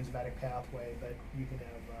is in the enzymatic pathway, but you can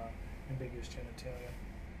have ambiguous genitalia.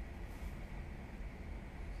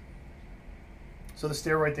 So the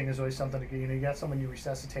steroid thing is always something to get, you got someone you're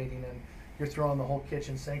resuscitating and you're throwing the whole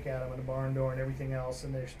kitchen sink at them and a barn door and everything else,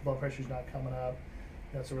 and their blood pressure's not coming up.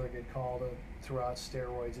 That's a really good call to throw out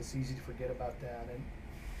steroids. It's easy to forget about that.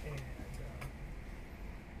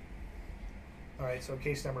 All right, so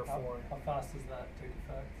case number 4. How fast does that take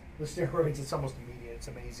effect? The steroids, it's almost immediate. It's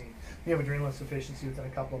amazing. You have adrenal insufficiency within a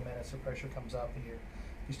couple of minutes, the pressure comes up, and you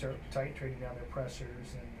start titrating down their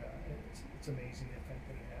pressors, and it's amazing the effect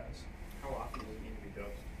that it has. How often does it need to be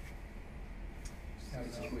dosed?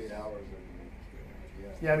 It's 8 hours.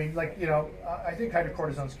 Yeah, I mean, like, I think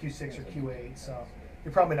hydrocortisone is Q6 or Q8, so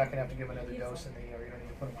you're probably not going to have to give another dose in the year. You don't need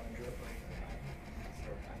to put them on a drip or anything.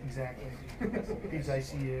 Exactly. He's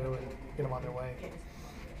ICU and get them on their way.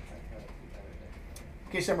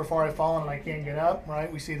 Case number 4, I've fallen and I can't get up,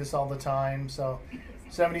 right? We see this all the time. So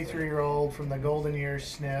 73-year-old from the golden years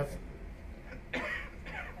sniff.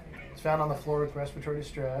 It's found on the floor with respiratory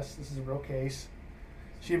distress. This is a real case.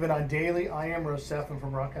 She had been on daily IM Rocephin for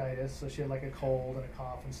bronchitis, so she had like a cold and a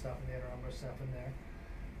cough and stuff, and they had her on Rocephin there.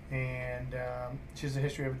 And she has a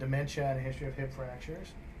history of dementia and a history of hip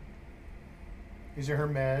fractures. These are her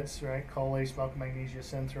meds, right? Colace, Malcolm magnesia,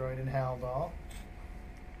 Synthroid, and Haldol.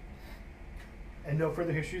 And no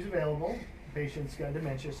further history is available. The patient's got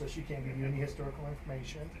dementia, so she can't give you any historical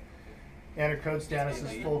information. And her code status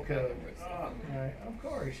is full code. Right? Of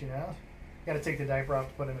course, Got to take the diaper off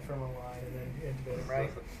to put in a femoral line and then intubate it,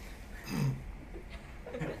 right?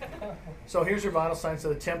 So here's your vital signs. So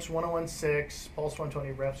the temps 101.6, pulse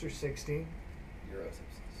 120, reps are 60.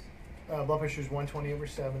 Eurosepsis. Blood pressure is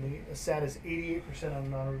 120/70. A SAT is 88% on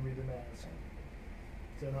non-rebreather mask.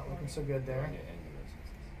 So not looking so good there. Pneumonia and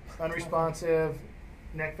eurosepsis. Unresponsive,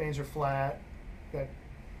 neck veins are flat. Got,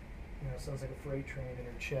 sounds like a freight train in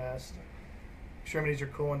her chest. Extremities are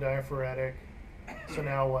cool and diaphoretic. So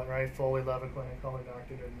now what, right? Foley, Levaquin, and call the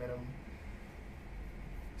doctor to admit him.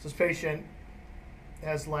 So this patient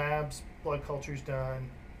has labs, blood cultures done.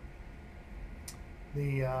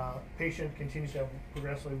 The patient continues to have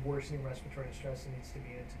progressively worsening respiratory distress and needs to be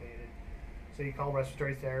intubated. So you call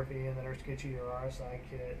respiratory therapy, and the nurse gets you your RSI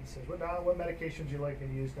kit and says, what medications do you like me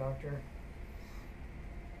to use, doctor?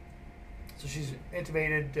 So she's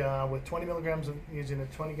intubated with 20 milligrams of, using a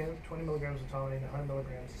 20 milligrams of Toline and 100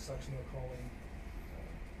 milligrams of succinylcholine.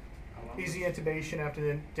 Easy intubation after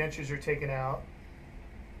the dentures are taken out.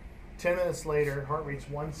 10 minutes later, heart rate's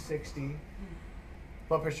 160.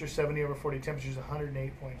 Blood pressure 70/40, temperature's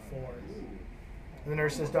 108.4. And the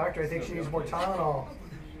nurse says, doctor, I think she needs more Tylenol.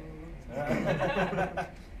 I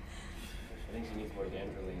think she needs more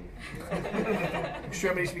dantrolene.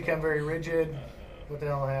 Extremities become very rigid. What the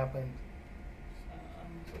hell happened?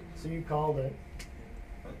 So you called it.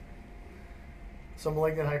 So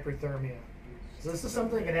malignant hyperthermia. So this is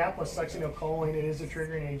something that can happen with succinylcholine. It is a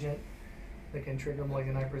triggering agent that can trigger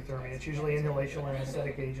malignant hyperthermia. It's usually inhalational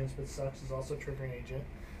anesthetic agents, but Sux is also a triggering agent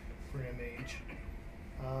for MH.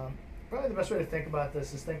 Probably the best way to think about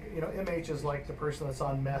this is MH is like the person that's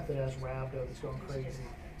on meth that has rhabdo that's going crazy.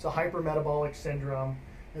 It's a hypermetabolic syndrome,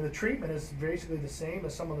 and the treatment is basically the same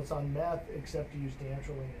as someone that's on meth, except you use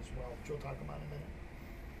dantrolene as well, which we'll talk about in a minute.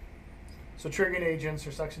 So triggering agents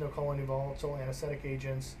are succinylcholine, volatile anesthetic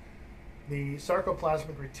agents. The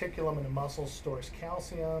sarcoplasmic reticulum in the muscles stores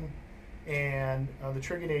calcium, and the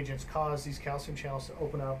triggering agents cause these calcium channels to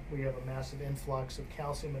open up. We have a massive influx of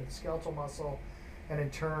calcium in the skeletal muscle, and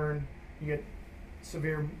in turn, you get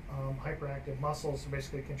severe hyperactive muscles,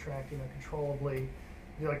 basically contracting uncontrollably.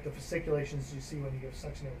 Like the fasciculations you see when you give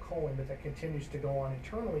succinylcholine, but that continues to go on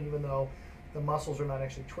internally, even though the muscles are not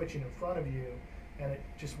actually twitching in front of you, and it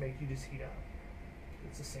just makes you just heat up.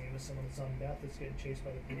 It's the same as someone that's on meth that's getting chased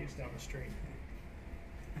by the police down the street.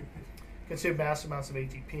 Consume massive amounts of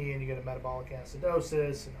ATP, and you get a metabolic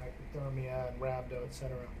acidosis and hyperthermia and rhabdo,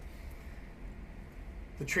 etc.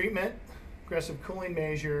 The treatment, aggressive cooling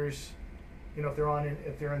measures. If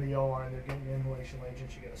they're in the OR and they're getting inhalation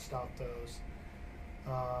agents, you got to stop those.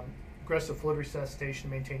 Aggressive fluid resuscitation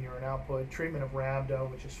to maintain urine output. Treatment of rhabdo,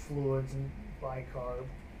 which is fluids and bicarb.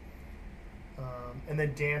 And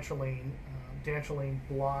then dantrolene. Dantrolene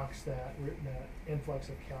blocks that influx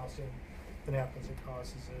of calcium that happens and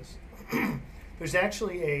causes this. There's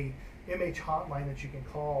actually a MH hotline that you can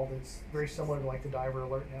call that's very similar to like the Diver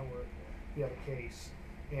Alert Network. You have a case,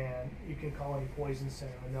 and you can call any poison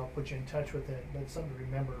center, and they'll put you in touch with it. But it's something to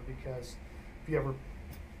remember, because if you ever,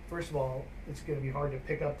 first of all, it's going to be hard to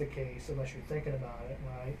pick up the case unless you're thinking about it,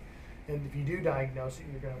 right? And if you do diagnose it,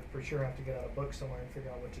 you're going to for sure have to get out a book somewhere and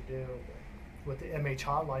figure out what to do. With the MH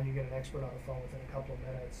hotline, you get an expert on the phone within a couple of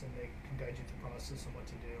minutes, and they can guide you through the process and what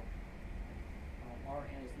to do. Our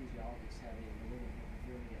anesthesiologists have a malignant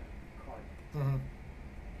hyperthermia card, Mm-hmm. and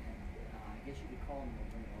I guess you could call them and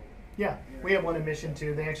they'll bring it over. Yeah, we have one in Mission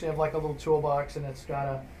too. They actually have like a little toolbox, and it's got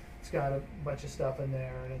a bunch of stuff in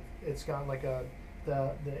there, and it's got like the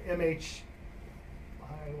MH.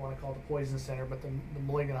 I don't want to call it the poison center, but the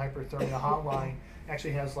malignant hyperthermia hotline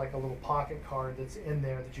actually has like a little pocket card that's in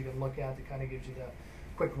there that you can look at that kind of gives you the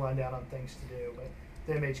quick rundown on things to do. But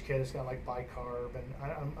the MH kit has got like bicarb, and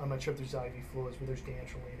I'm not sure if there's IV fluids, but there's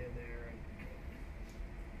dantrolene in there. And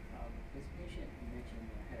This patient you mentioned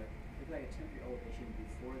had looked like a temperature elevation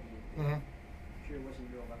before the intake. Mhm. Sure it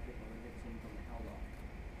wasn't neuroelectric or anything from the held off.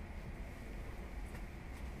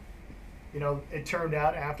 It turned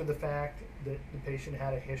out after the fact that the patient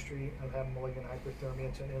had a history of having malignant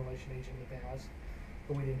hyperthermia to an inhalation agent in the past,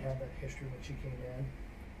 but we didn't have that history when she came in.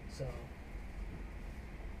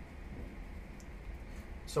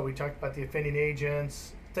 So we talked about the offending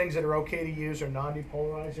agents. Things that are okay to use are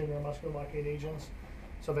non-depolarizing neuromuscular blockade agents.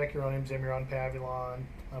 So vecuronium, Zimuron, Pavilon,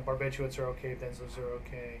 barbiturates are okay, benzos are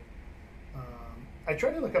okay. I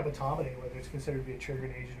tried to look up etomidate, whether it's considered to be a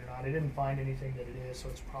triggering agent or not. I didn't find anything that it is, so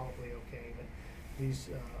it's probably okay. But these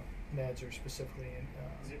meds are specifically in.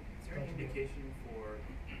 Is there an indication for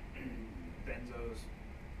benzos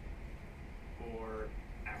or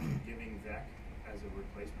actually giving VEC as a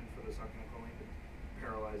replacement for the succinylcholine to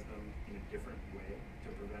paralyze them in a different way to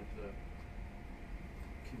prevent the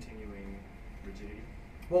continuing rigidity?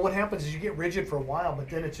 Well, what happens is you get rigid for a while, but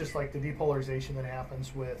then it's just like the depolarization that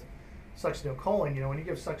happens with succinylcholine. You know, when you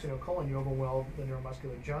give succinylcholine, you overwhelm the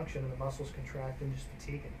neuromuscular junction, and the muscles contract and just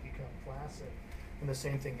fatigue and become flaccid. And the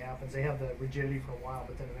same thing happens. They have the rigidity for a while,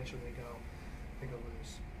 but then eventually they go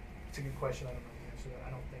loose. It's a good question. I don't know the answer to that.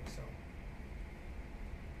 I don't think so.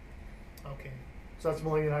 Okay, so that's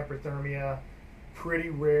malignant hyperthermia. Pretty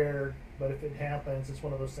rare, but if it happens, it's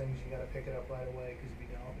one of those things you got to pick it up right away, because if you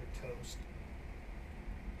don't, you're toast.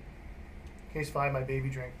 Case 5, my baby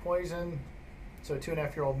drank poison. So a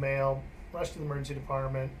 2.5-year-old male rushed to the emergency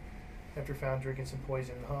department after found drinking some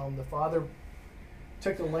poison at home. The father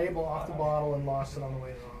took the label off the bottle and lost it on the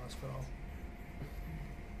way to the hospital.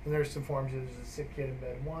 The nurse informs you there's a sick kid in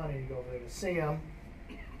bed 1, and you go over there to see him.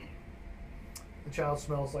 The child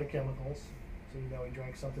smells like chemicals, so you know he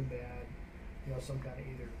drank something bad. You know, some kind of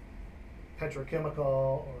either petrochemical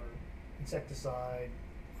or insecticide.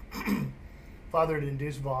 Father had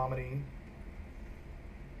induced vomiting.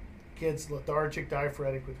 Kid's lethargic,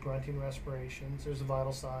 diaphoretic with grunting respirations. There's the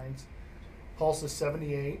vital signs. Pulse is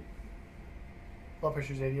 78. Blood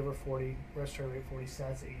pressure is 80/40. Respiratory rate 40.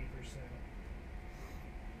 Sats 80%.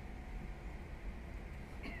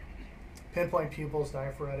 Pinpoint pupils,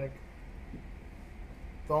 diaphoretic.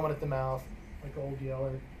 Vomit at the mouth, like old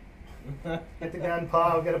Yeller. Get the gun,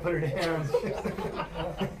 Pa, gotta put her down.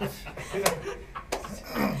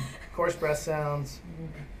 Coarse breath sounds.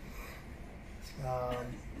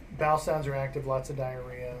 Bowel sounds are active, lots of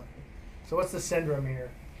diarrhea. So what's the syndrome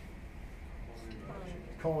here?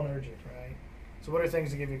 Cholinergic, right? So what are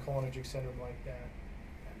things that give you cholinergic syndrome like that?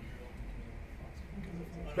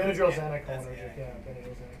 Benadryl's anticholinergic, yeah,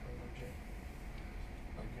 Benadryl's anticholinergic.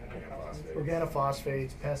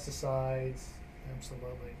 Organophosphates, pesticides,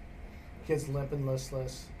 absolutely. Kid's limp and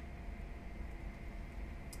listless.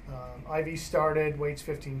 IV started, weighs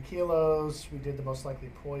 15 kilos. We did the most likely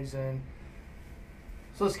poison.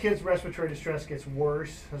 So this kid's respiratory distress gets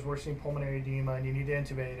worse, has worsening pulmonary edema, and you need to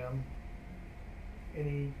intubate him.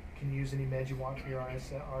 Can use any meds you want for your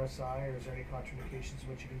RSI, or is there any contraindications of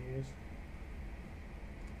what you can use?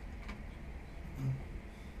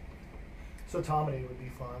 So Tomidate would be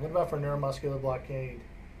fine. What about for neuromuscular blockade?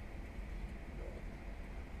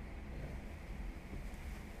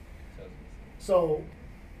 So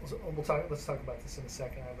let's talk about this in a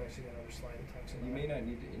second. I've actually got another slide that talks about You may it. not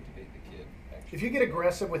need to intubate the kid, actually. If you get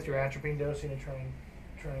aggressive with your atropine dosing and try and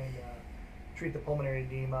treat the pulmonary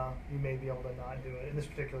edema, you may be able to not do it. In this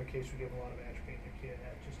particular case, we give a lot of atropine. The kid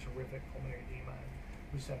had just terrific pulmonary edema, and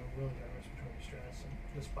we just had a really high respiratory distress, and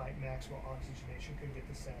despite maximal oxygenation, couldn't get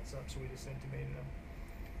the sats up, so we just intubated him.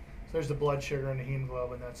 So there's the blood sugar and the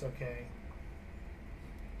hemoglobin. That's okay.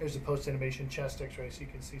 There's the post-intubation chest X-ray, so you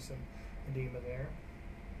can see some edema there.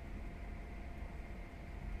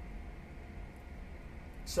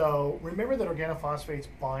 So remember that organophosphates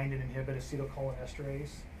bind and inhibit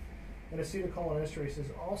acetylcholinesterase. And acetylcholinesterase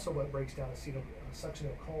is also what breaks down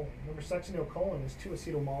succinylcholine. Remember, succinylcholine is two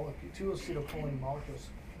acetylcholine molecules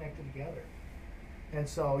connected together. And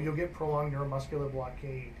so you'll get prolonged neuromuscular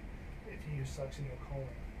blockade if you use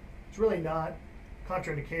succinylcholine. It's really not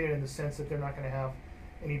contraindicated in the sense that they're not going to have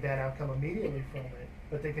any bad outcome immediately from it,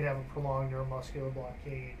 but they can have a prolonged neuromuscular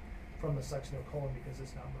blockade from the succinylcholine because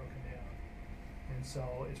it's not broken down. And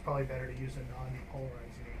so it's probably better to use a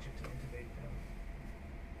non-depolarizing agent to intubate them.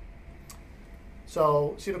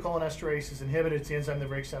 So acetylcholinesterase is inhibited. It's the enzyme that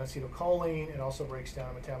breaks down acetylcholine. It also breaks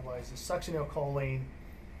down and metabolizes succinylcholine.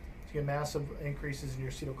 You get massive increases in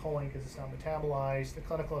your acetylcholine because it's not metabolized. The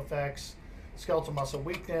clinical effects: skeletal muscle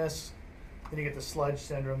weakness. Then you get the sludge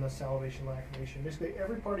syndrome, the salivation, lacrimation. Basically,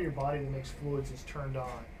 every part of your body that makes fluids is turned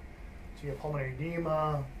on. So you have pulmonary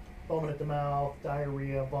edema, foaming at the mouth,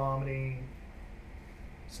 diarrhea, vomiting,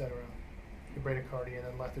 etc. Your bradycardia, and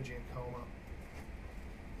then lethargy and coma.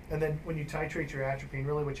 And then when you titrate your atropine,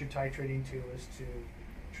 really what you're titrating to is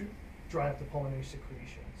to dry up the pulmonary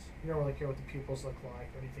secretions. You don't really care what the pupils look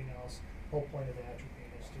like or anything else. The whole point of the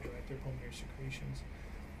atropine is to dry up their pulmonary secretions.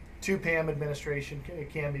 2-PAM administration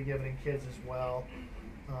can be given in kids as well.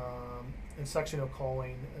 And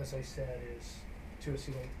succinylcholine, as I said, is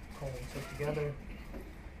 2-acetylcholine put together.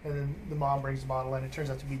 And then the mom brings the bottle in. It turns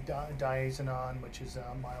out to be diazinon, which is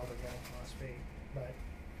a mild organic phosphate, but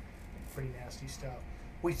pretty nasty stuff.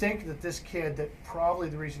 We think that this kid, that probably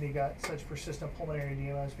the reason he got such persistent pulmonary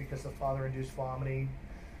edema is because the father induced vomiting.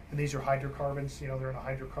 And these are hydrocarbons, you know, they're in a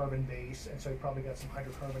hydrocarbon base, and so he probably got some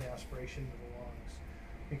hydrocarbon aspiration into the lungs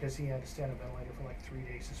because he had to stay on a ventilator for like 3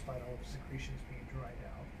 days despite all of his secretions being dried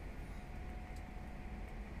out.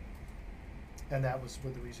 And that was the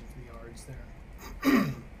reason for the ARDS there.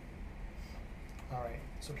 All right,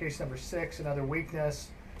 so case number 6, another weakness.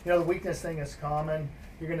 You know, the weakness thing is common.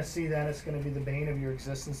 You're going to see that it's going to be the bane of your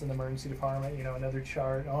existence in the emergency department. You know, another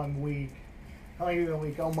chart. Oh, I'm weak. How long have you been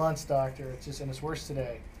weak? Oh, months, doctor. It's just, and it's worse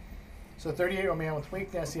today. So a 38-year-old man with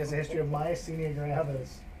weakness, he has a history of myasthenia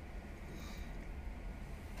gravis.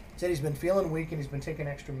 Said he's been feeling weak and he's been taking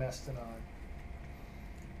extra Mestinon.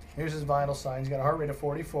 Here's his vital signs. He's got a heart rate of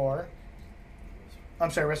 44.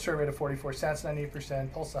 I'm sorry, respiratory rate of 44. Sats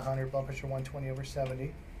 98%, pulse 100, blood pressure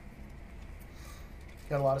 120/70.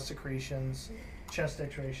 Got a lot of secretions. Chest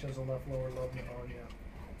X-ray shows a left lower lobe pneumonia.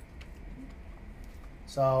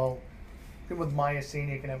 So people with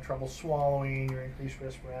myasthenia can have trouble swallowing, your increased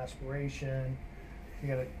risk for aspiration. You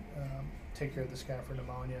got to take care of this guy for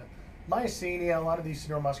pneumonia. Myasthenia, a lot of these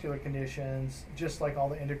neuromuscular conditions, just like all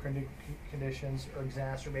the endocrine conditions, are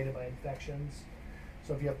exacerbated by infections.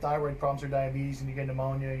 So if you have thyroid problems or diabetes and you get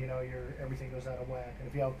pneumonia, you know, everything goes out of whack. And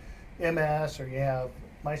if you have MS or you have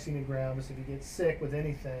myasthenia gravis, if you get sick with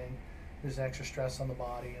anything, there's extra stress on the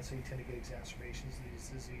body, and so you tend to get exacerbations of these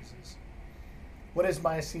diseases. What is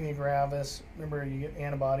myasthenia gravis? Remember, you get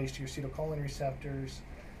antibodies to your acetylcholine receptors,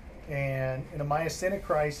 and in a myasthenic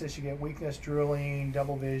crisis, you get weakness, drooling,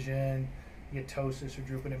 double vision, you get ptosis or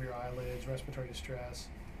drooping of your eyelids, respiratory distress.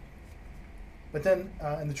 But then,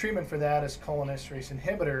 and the treatment for that is cholinesterase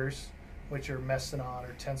inhibitors, which are Mestinon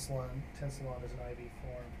or Tensilon. Tensilon is an IV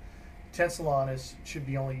form. Tensilon should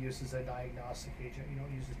be only used as a diagnostic agent. You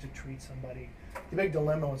don't use it to treat somebody. The big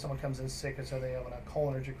dilemma when someone comes in sick is are they having a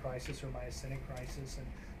cholinergic crisis or myasthenic crisis, and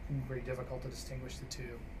it can be very difficult to distinguish the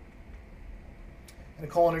two. In a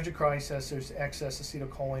cholinergic crisis, there's excess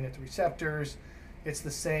acetylcholine at the receptors. It's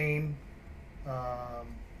the same.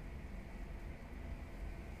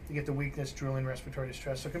 You get the weakness, drooling, respiratory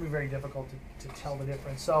distress. So it can be very difficult to tell the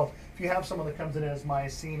difference. So if you have someone that comes in as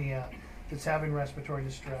myasthenia that's having respiratory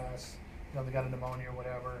distress, you know, they got a pneumonia or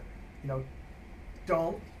whatever, you know,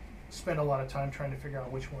 don't spend a lot of time trying to figure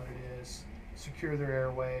out which one it is. Secure their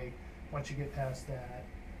airway. Once you get past that,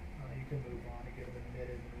 you can move on and get them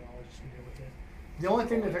admitted, and the neurologist can deal with it. The only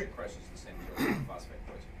thing that Cholinergic crisis is the same as organophosphate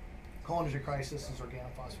poisoning. cholinergic crisis is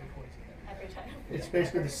organophosphate poisoning. Every time. It's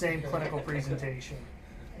basically the same clinical presentation.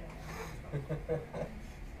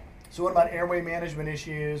 So what about airway management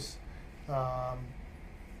issues?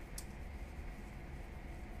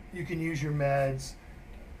 You can use your meds.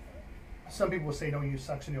 Some people will say don't use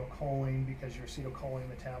succinylcholine because your acetylcholine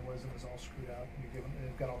metabolism is all screwed up.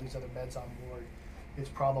 They've got all these other meds on board. It's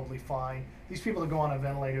probably fine. These people that go on a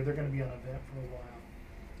ventilator, they're going to be on a vent for a while.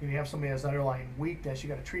 If you have somebody who has underlying weakness, you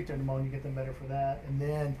got to treat their pneumonia, get them better for that, and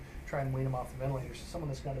then try and wean them off the ventilator. So someone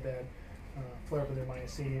that's got a bad flare up of their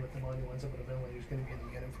myasthenia with pneumonia winds up with a ventilator is going to be in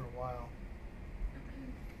the unit for a while.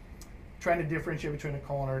 Trying to differentiate between a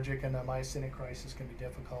cholinergic and a myasthenic crisis can be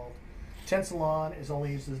difficult. Tensilon is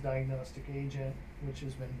only used as a diagnostic agent, which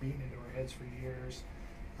has been beaten into our heads for years.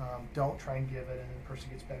 Don't try and give it, and the person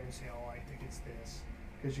gets better and say, "Oh, I think it's this,"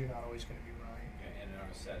 because you're not always going to be right. And in our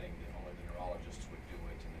setting, only the neurologists would do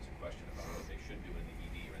it, and there's a question about what they should do in the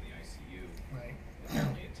ED or in the ICU. Right.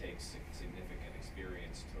 Apparently, it takes significant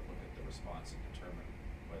experience to look at the response and determine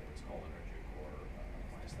whether it's cholinergic or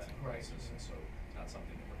myasthenic Right. crisis, and so it's not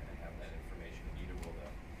something that we're going to have that information. Neither will the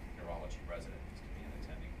neurology resident needs to be an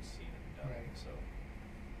attending who's seen and done. Right. So,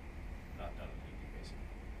 not done in the ED, basically.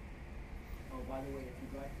 Oh, by the way, if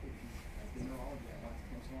the neurologist wants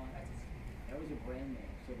Tensilon, that was a brand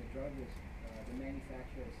name. So the drug was, the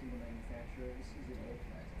manufacturer, a single manufacturer, this is an old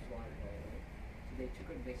slide, by the way. So they took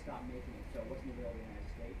it, they stopped making it, so it wasn't available in the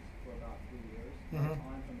United States for about 3 years. Mhm. It's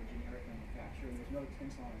on from the generic manufacturer, and there's no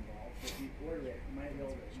Tensilon involved. So if you order it, you might be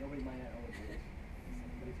able to, nobody might not know what it is,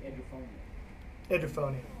 but it's edrophonia.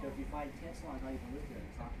 Edrophonia. So if you find Tensilon not even listed in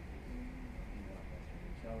the top,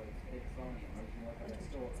 so it's edrophonia. I was gonna look up that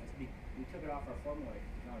still, we took it off our formulary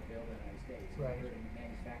because it's not available in the United States. Right. We're a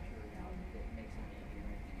manufacturer now that makes it in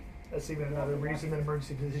generic. That's even another reason that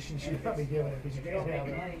emergency physicians should not be given it, because you They can't don't have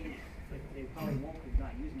make it. money, but they probably won't, because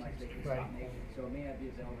not used much, they can Right. stop making it. So it may not be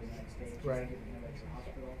available in the United States. Right. Just give it to the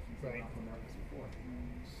hospital since Right. they're not from America before.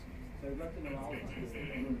 So we went to neurologist.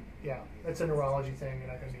 Yeah, that's a neurology thing.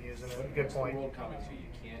 You're not going to be using it. Good It's point. the world coming to,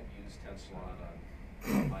 you can't use Tensilon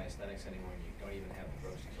on myasthenics anymore, and you don't even have the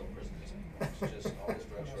drugs to kill prisoners anymore. It's just, all this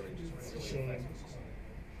drug shortage is It's a really shame. affecting society.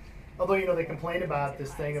 Although, you know, they complain about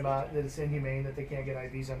this thing about that it's inhumane that they can't get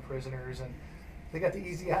IVs on prisoners, and they got the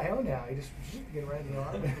easy IO now. You just get it right in the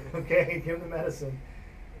arm. Okay, give them the medicine.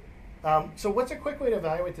 So what's a quick way to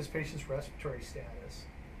evaluate this patient's respiratory status?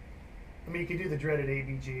 I mean, you could do the dreaded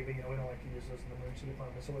ABG, but, you know, we don't like to use those in the emergency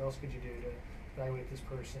department. So what else could you do to evaluate this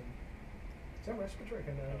person? Is that respiratory?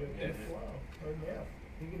 Can I do a good If. flow? Or yeah,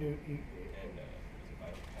 you can do. And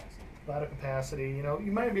vital capacity. Vital capacity, you know,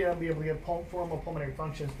 you might be able to get formal pulmonary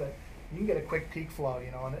functions, but you can get a quick peak flow,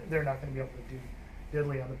 you know, and they're not going to be able to do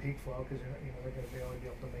diddly on the peak flow because they're going to barely be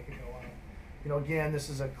able to make it go on. You know, again, this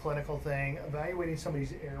is a clinical thing. Evaluating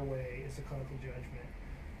somebody's airway is a clinical judgment.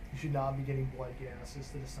 You should not be getting blood gases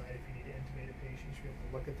to decide if you need to intubate a patient. You should be able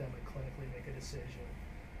to look at them and clinically make a decision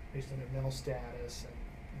based on their mental status and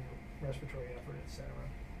respiratory effort, etc.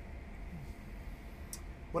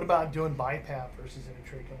 What about doing BiPAP versus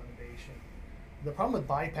intratracheal intubation? The problem with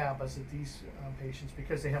BiPAP is that these patients,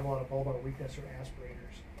 because they have a lot of bulbar weakness, are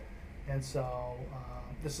aspirators, and so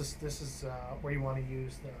this is where you want to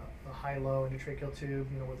use the high-low intratracheal tube.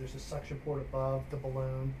 You know, where there's a suction port above the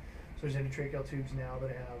balloon. So there's intratracheal tubes now that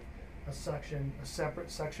have a separate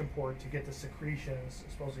suction port to get the secretions.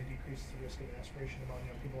 Supposedly decreases the risk of aspiration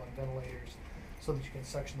pneumonia on people on ventilators, so that you can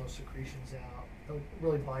suction those secretions out. But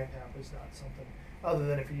really, BiPAP is not something other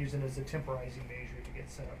than if you're using it as a temporizing measure to get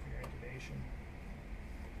set up for your intubation.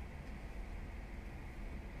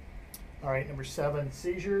 All right, number 7,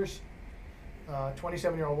 seizures.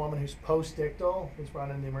 27-year-old woman who's post-ictal was brought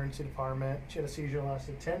in the emergency department. She had a seizure that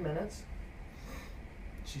lasted 10 minutes.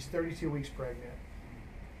 She's 32 weeks pregnant.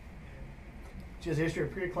 She has a history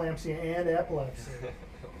of preeclampsia and epilepsy.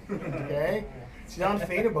 Okay? She's on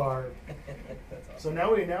phenobarb. That's awesome. So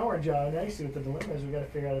now we're in job. Now you see what the dilemma is. We've got to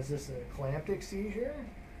figure out, is this a clamtic seizure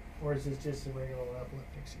or is this just a regular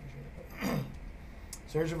epileptic seizure?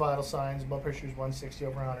 So here's your vital signs. Blood pressure is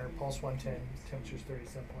 160/100, pulse 110, temperature is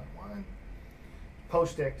 37.1.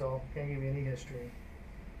 Post-ictal, can't give you any history.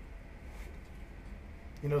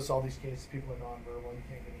 You notice all these cases, people are nonverbal, you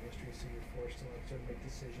can't get any history, so you're forced to sort of make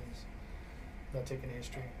decisions without taking a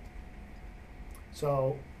history.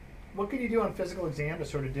 So what could you do on physical exam to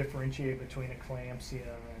sort of differentiate between eclampsia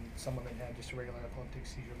and someone that had just a regular epileptic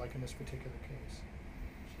seizure, like in this particular case?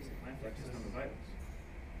 She's a clamp just on the vitals.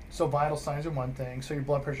 So vital signs are one thing. So your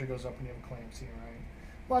blood pressure goes up when you have eclampsia, right?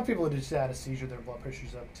 A lot of people that just had a seizure, their blood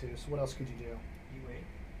pressure's up too. So what else could you do? UA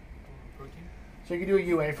or protein. So you can do a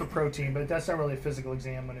UA for protein, but that's not really a physical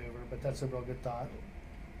exam maneuver, but that's a real good thought.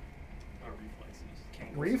 Or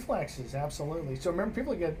reflexes. Reflexes, absolutely. So remember,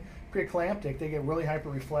 people that get preeclamptic, they get really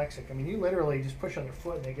hyperreflexic. I mean, you literally just push on their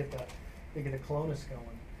foot and they get the clonus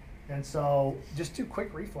going. And so just do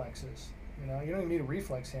quick reflexes. You know, you don't even need a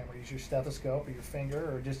reflex hammer. Use your stethoscope or your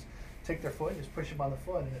finger, or just take their foot and just push them on the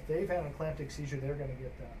foot. And if they've had an eclamptic seizure, they're going to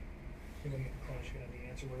get the clonus. You're going to have the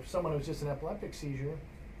answer. Where if someone who's just an epileptic seizure,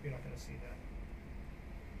 you're not going to see that.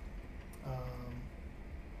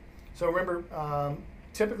 So remember,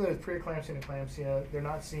 typically with preeclampsia and eclampsia, they're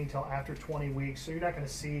not seen until after 20 weeks. So you're not going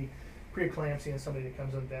to see preeclampsia in somebody that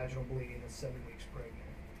comes with vaginal bleeding that's 7 weeks pregnant.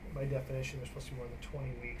 By definition, they're supposed to be more than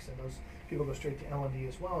 20 weeks, and those people go straight to L&D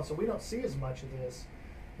as well. And so we don't see as much of this,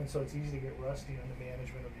 and so it's easy to get rusty on the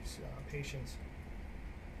management of these patients.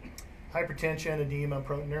 Hypertension, edema,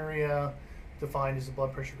 proteinuria, defined as a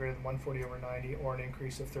blood pressure greater than 140/90 or an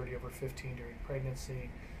increase of 30/15 during pregnancy.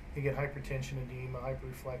 You get hypertension, edema,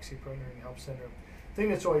 hyperreflexia, proteinuria, and HELP syndrome. The thing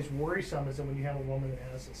that's always worrisome is that when you have a woman that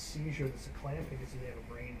has a seizure that's eclamptic, is that they have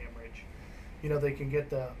a brain hemorrhage. You know, they can get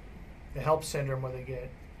the HELP syndrome where they get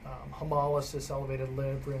hemolysis, elevated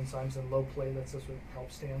liver enzymes, and low platelets. That's what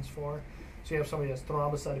HELP stands for. So you have somebody that's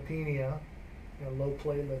thrombocytopenia, low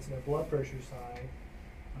platelets, and their blood pressure's high.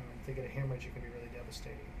 If they get a hemorrhage, it can be really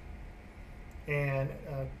devastating. And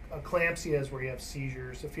eclampsia is where you have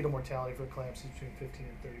seizures. The fetal mortality for eclampsia is between 15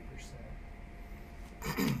 and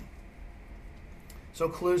 30%. So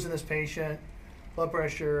clues in this patient: blood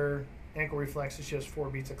pressure, ankle reflexes. She has 4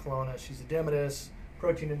 beats of clonus. She's edematous,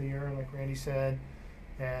 protein in the urine, like Randy said,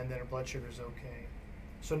 and then her blood sugar is okay.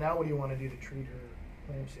 So now what do you want to do to treat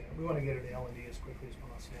her eclampsia? We want to get her to L&D as quickly as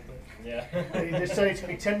possible. But Yeah. you just said it's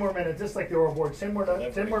going to be 10 more minutes, just like the oral board. 10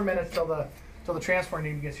 more minutes till the transport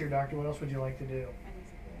team gets here, doctor. What else would you like to do?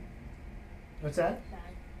 What's that?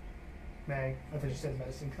 Mag. I thought you said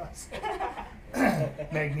medicine class.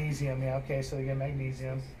 Magnesium. Yeah. Okay. So they get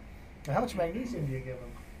magnesium. Now, how much magnesium do you give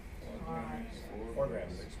them? 4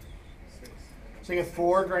 grams. So you get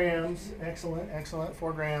 4 grams. Excellent.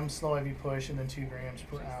 4 grams slow IV push, and then 2 grams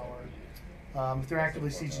per hour. If they're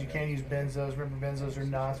actively seizing, you can use benzos. Remember, benzos are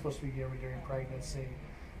not supposed to be given during pregnancy,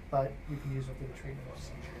 but you can use them for the treatment of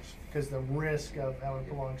seizures because the risk of having a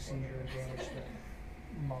prolonged seizure and damage to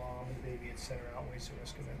mom and baby, etc., outweighs the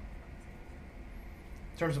risk of it.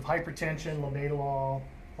 In terms of hypertension, labetalol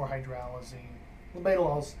or hydralazine.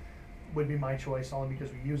 Labetalol would be my choice only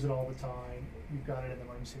because we use it all the time. You've got it in the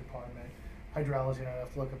emergency department. Hydralazine, I'd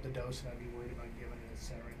have to look up the dose and I'd be worried about giving it,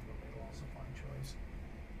 etc. Labetalol is a fine choice.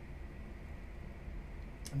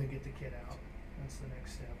 And then get the kid out That's the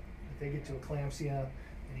next step. If they get to eclampsia,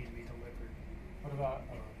 they need to be delivered. What about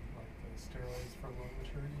like the steroids for low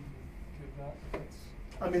maturity? Do you give that?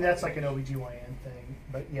 I mean, that's like an OBGYN thing,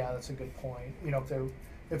 but yeah, that's a good point. You know,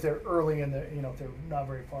 if they're early in the, you know, if they're not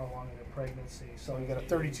very far along in their pregnancy, so you got a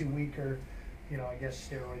 32-weeker, you know, I guess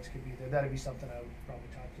steroids could be there. That'd be something I would probably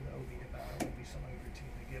talk to the OB about. It would be something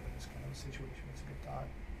routinely given this kind of a situation. It's a good thought.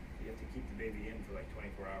 You have to keep the baby in for like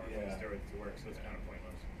 24 hours for the Yeah. steroids to work, so it's kind of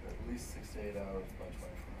pointless. At least 6 to 8 hours by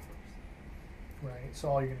 24 hours. Right.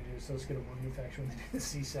 So all you're gonna do is let's get a wound infection when they do the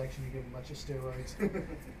C-section. You give them a bunch of steroids.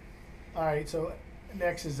 All right. So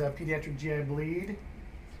next is a pediatric GI bleed.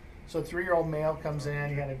 So a 3-year-old male comes in.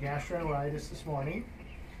 He had a gastroenteritis this morning.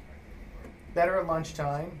 Better at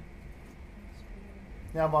lunchtime.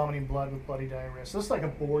 Now vomiting blood with bloody diarrhea. So this is like a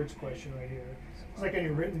boards question right here. It's like on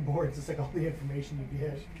your written boards. It's like all the information you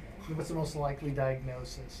get. What's the most likely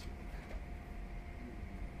diagnosis?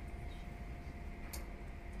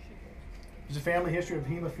 There's a family history of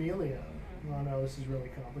hemophilia. Oh no, this is really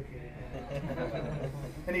complicated.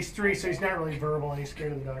 And he's 3, so he's not really verbal, and he's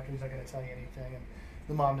scared of the doctor. He's not going to tell you anything, and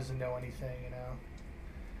the mom doesn't know anything, you know.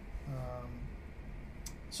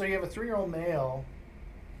 So you have a 3-year-old male,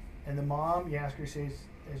 and the mom, you ask her, says,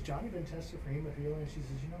 "Has Johnny been tested for hemophilia?" And she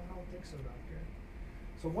says, "You know, I don't think so, doctor."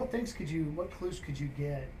 So what clues could you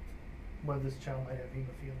get whether this child might have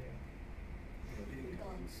hemophilia?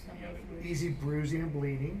 Easy bruising or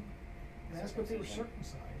bleeding. And ask if they were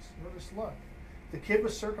circumcised. Or just look. The kid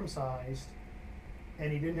was circumcised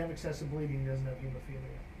and he didn't have excessive bleeding, he doesn't have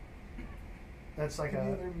hemophilia. That's like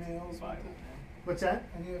Any other males? What's that?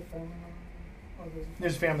 Any other family member? Oh,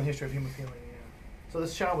 There's a family history of hemophilia, yeah. So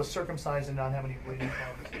this child was circumcised and not have any bleeding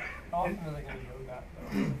problems. How often are they going to know that, though?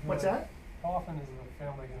 I feel What's like- that? How often is the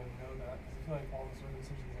family going to know that? Because I feel like all the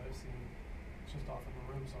circumcisions I've seen, it's just off in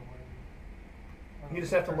the room somewhere. You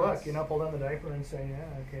just have to look, you know, pull down the diaper and say, yeah,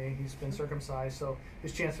 okay, he's been circumcised, so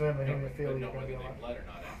his chance of having hemophilia is But know going to be whether a they lot. bled or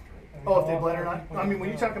not after. Oh, if they bled or not? I mean, when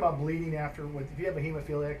you talk about bleeding after, if you have a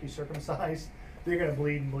hemophiliac, you circumcised, they're going to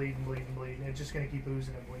bleed and bleed and bleed and bleed, and it's just going to keep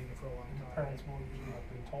oozing and bleeding for a long time. Parents will usually have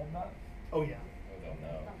been told that. Oh, yeah. Oh, they'll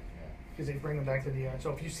know. Yeah. Because they bring them back to the ER.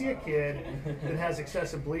 So if you see a kid that has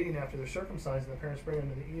excessive bleeding after they're circumcised and the parents bring them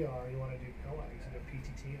to the ER, you want to do coags and do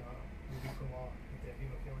PTT on them. Maybe prolong if they have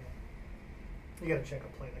hemophilia. You got to check a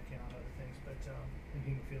platelet count and other things, but in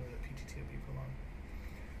hemophilia, the PTT will be prolonged.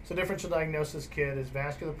 So differential diagnosis kid is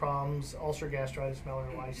vascular problems, ulcer, gastritis,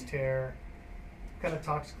 malware, lice, tear, kind of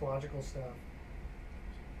toxicological stuff.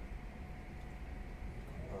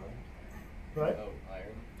 Right? Oh,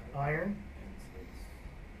 iron. Iron.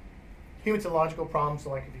 Hematological problems,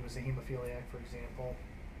 so like if he was a hemophiliac, for example,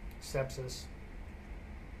 sepsis.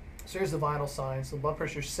 So here's the vital signs. The blood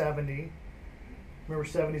pressure is 70. Remember,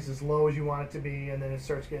 70 is as low as you want it to be, and then it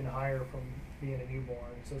starts getting higher from being a newborn.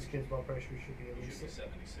 So this kid's blood pressure should be at least Usually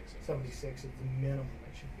 76. 76 is the minimum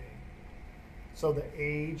it should be. So the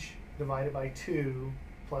age divided by 2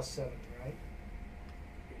 plus 70, right?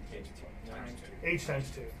 Age times 2. Age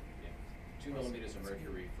times 2. Yeah. 2 millimeters of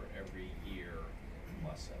mercury for every year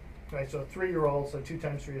plus 7. Right, so a 3-year-old, so 2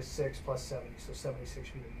 times 3 is 6 plus 70, so 76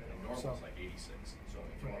 should be the And minimum. normal So, is like 86. So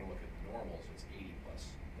if you want to look at normals, it's 80 plus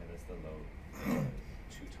Yeah, that's the low. 2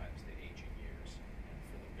 times the aging years. And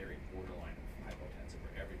for the very borderline of hypotensive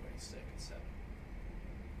where everybody's sick, it's 7.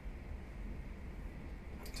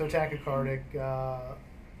 so tachycardic,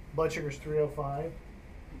 blood sugar's 305.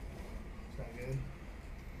 It's not good.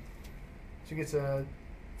 So he gets a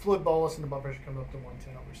fluid bolus and the blood pressure comes up to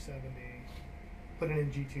 110 over 70. Put an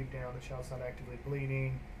NG tube down, the child's not actively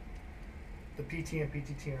bleeding. The PT and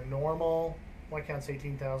PTT are normal. White count's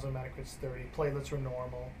 18,000, hematocrit's 30. Platelets are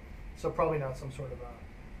normal. So probably not some sort of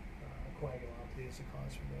a coagulopathy as a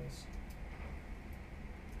cause for this.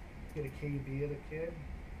 Get a KB of the kid.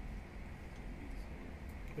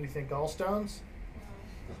 What do you think, gallstones?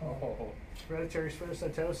 Oh. Hereditary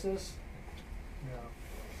spherocytosis? No.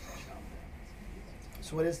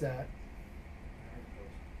 So what is that?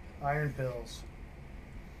 Iron pills.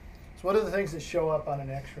 So what are the things that show up on an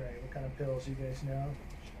x-ray? What kind of pills, you guys know?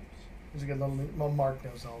 There's a good little, well, Mark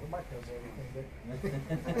knows all. Mark knows everything.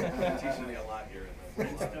 Teaching me a lot here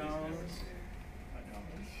in the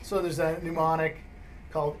So there's that mnemonic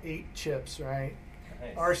called 8 chips, right?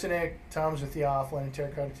 Nice. Arsenic, Tums or theophylline, and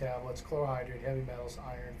terracotta tablets, chlorohydrate, heavy metals,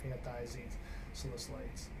 iron, phenothiazines,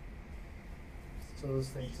 salicylates. So those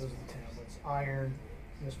things, those are the tablets. Iron,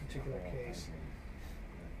 in this particular case.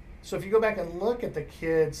 So if you go back and look at the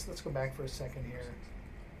kids, let's go back for a second here.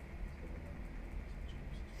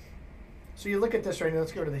 So you look at this right now,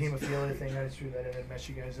 let's go to the hemophilia thing. I just threw that in and mess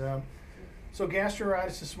you guys up. So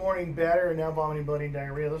gastroenteritis this morning, better, and now vomiting, bloody, and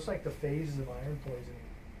diarrhea. Those are like the phases of iron poisoning.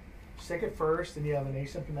 Sick at first, then you have an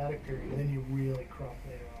asymptomatic period, and then you really crump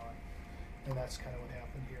later on. And that's kind of what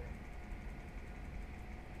happened here.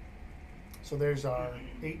 So there's our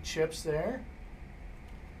 8 chips there.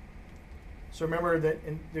 So remember that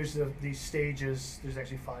there's these stages. There's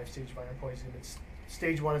actually 5 stages of iron poisoning. It's,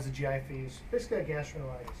 stage 1 is the GI phase, basically a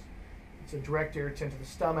gastroenteritis. It's a direct irritant to the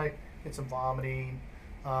stomach. Get some vomiting.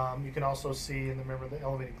 You can also see, and remember, the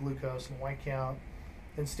elevated glucose and white count.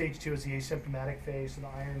 Then stage 2 is the asymptomatic phase, so the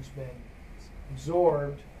iron's been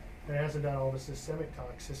absorbed and it hasn't done all the systemic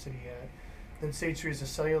toxicity yet. Then stage 3 is the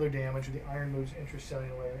cellular damage, where the iron moves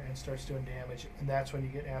intracellular and starts doing damage, and that's when you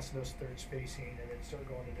get acidose third spacing and then start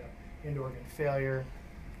going into end-organ failure.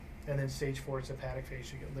 And then stage 4 is hepatic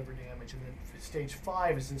phase, you get liver damage. And then stage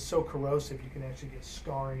 5 is it's so corrosive you can actually get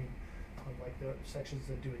scarring on like the sections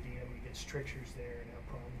that do duodenum. You get strictures there and have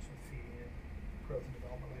problems with feeding and growth and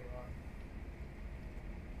development later on.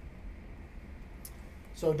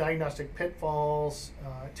 So diagnostic pitfalls,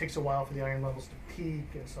 it takes a while for the iron levels to peak,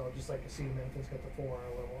 and so just like acetaminophen's got the 4-hour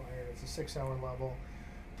level, iron it's a 6-hour level.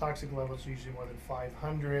 Toxic levels usually more than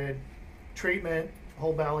 500. Treatment,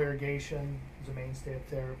 whole bowel irrigation is a mainstay of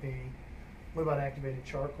therapy. What about activated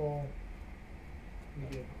charcoal?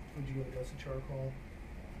 Would you give a dose of charcoal?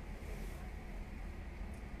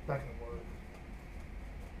 Not going to work.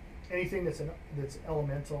 Anything that's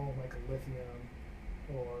elemental, like a lithium,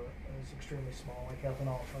 or is extremely small, like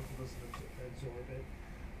ethanol, charcoal doesn't absorb it,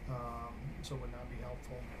 so it would not be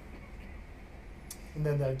helpful. And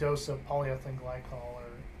then the dose of polyethylene glycol, or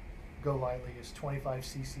Go Lightly, is 25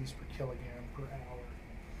 cc's per kilogram per hour.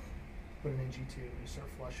 Put an NG tube and you start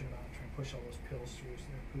flushing them out and try and push all those pills through so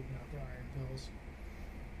they're pooping out the iron pills.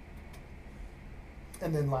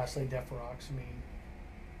 And then lastly, deferoxamine.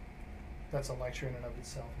 That's a lecture in and of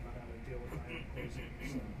itself about how to deal with iron poisoning.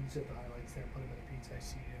 So you zip the highlights there, put them in a Pete's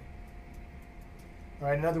ICU. All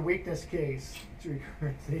right, another weakness case. It's a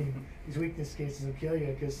recurrent theme. These weakness cases will kill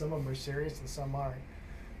you because some of them are serious and some aren't.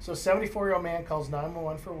 So a 74-year-old man calls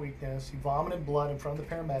 911 for weakness. He vomited blood in front of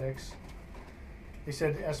the paramedics. They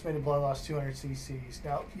said estimated blood loss 200 cc's.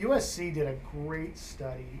 Now, USC did a great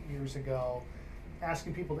study years ago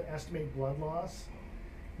asking people to estimate blood loss.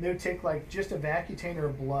 And they would take like just a Vacutainer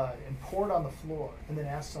of blood and pour it on the floor and then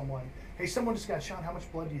ask someone, hey, someone just got shot, how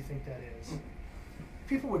much blood do you think that is?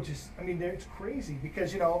 People would just, I mean, it's crazy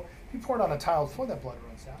because, you know, if you pour it on a tiled floor, that blood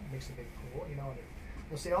runs out and makes a big pool, you know, and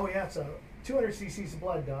they'll say, oh yeah, it's a 200 cc's of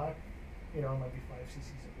blood, doc. You know, it might be 5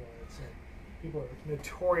 cc's of blood. So people are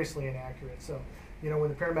notoriously inaccurate. So, you know, when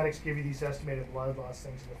the paramedics give you these estimated blood loss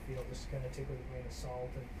things in the field, just kind of take it with a grain of salt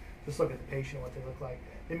and just look at the patient and what they look like.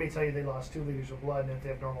 They may tell you they lost 2 liters of blood, and if they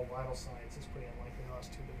have normal vital signs, it's pretty unlikely they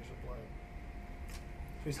lost 2 liters of blood.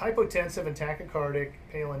 So he's hypotensive and tachycardic,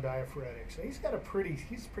 pale and diaphoretic. So he's got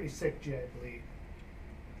he's pretty sick GI bleed.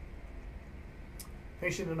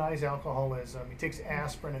 Patient denies alcoholism. He takes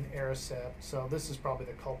aspirin and Aricept. So this is probably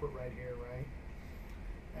the culprit right here, right?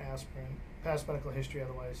 Aspirin. Past medical history,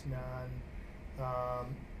 otherwise none.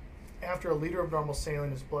 After a liter of normal saline,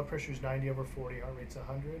 his blood pressure is 90/40, heart rate's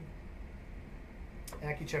 100.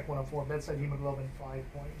 AccuCheck 104, bedside hemoglobin 5.1.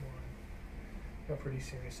 Got pretty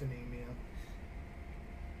serious anemia.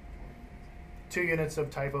 2 units of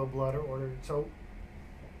type O blood are ordered. So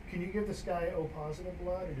can you give this guy O positive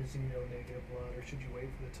blood, or does he need O negative blood, or should you wait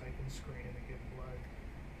for the type in screen and give blood?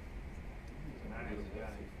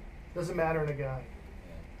 Doesn't matter in a guy.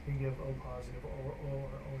 You can give O positive or O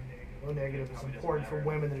negative. O negative is important for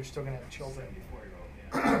women that are still going to have children. 74-year-old,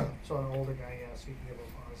 yeah. So an older guy, yes, you can give O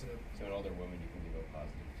positive. So an older woman, you can give O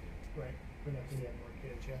positive too. Right. We're not going to have more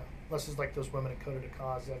kids, yeah. Unless it's like those women that coded a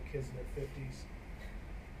cause that have kids in their 50s.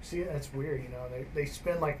 See, that's weird, you know. They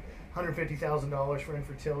spend like $150,000 for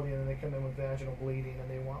infertility, and then they come in with vaginal bleeding, and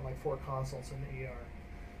they want like 4 consults in the ER.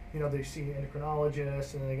 You know, they see an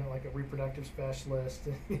endocrinologist, and then they get like a reproductive specialist,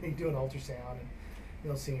 and they do an ultrasound, and you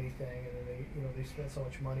don't see anything, and then they spend so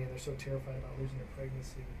much money, and they're so terrified about losing their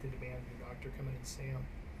pregnancy that they demand your doctor come in and see them.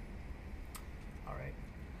 All right.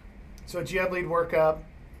 So a GI bleed workup,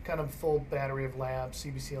 kind of full battery of labs,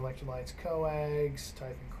 CBC, electrolytes, coags,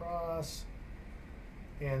 type and cross,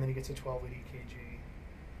 and then he gets a 12-lead EKG.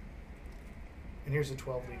 And here's a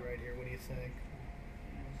 12-lead right here. What do you think?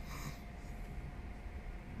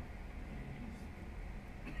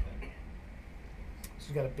 So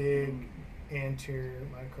he's got a big anterior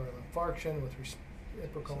myocardial infarction with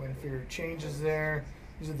reciprocal inferior changes there.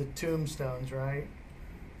 These are the tombstones, right?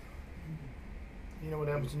 You know what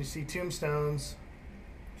happens when you see tombstones?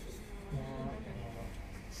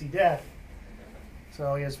 See death.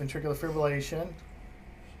 So he has ventricular fibrillation.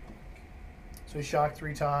 So he's shocked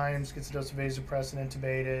 3 times, gets a dose of vasopressin,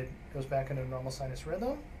 intubated, goes back into a normal sinus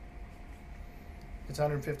rhythm. It's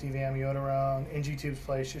 150 of amiodarone. NG tubes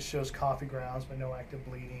placed, just shows coffee grounds but no active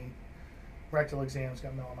bleeding. Rectal exam's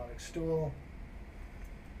got melanotic stool.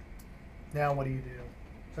 Now what do you do?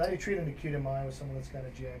 So how do you treat an acute MI with someone that's got a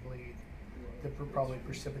GI bleed that probably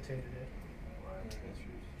precipitated it?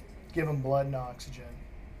 Give them blood and oxygen.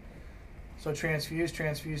 So transfuse,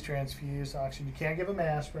 transfuse, transfuse oxygen. You can't give them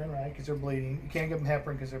aspirin, right, because they're bleeding. You can't give them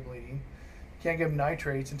heparin because they're bleeding. You can't give them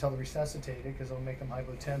nitrates until they're resuscitated because they'll make them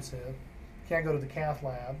hypotensive. You can't go to the cath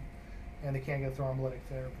lab, and they can't get thrombolytic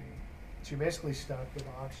therapy. So you're basically stuck with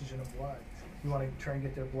oxygen and blood. You want to try and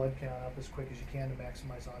get their blood count up as quick as you can to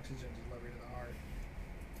maximize oxygen delivery to the heart.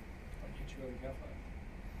 Why can't you go to cath lab?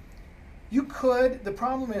 You could. The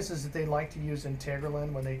problem is that they like to use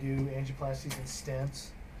integralin when they do angioplasties and stents.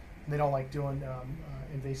 And they don't like doing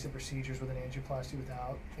invasive procedures with an angioplasty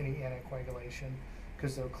without any anticoagulation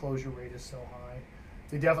because their closure rate is so high.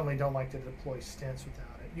 They definitely don't like to deploy stents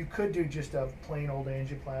without it. You could do just a plain old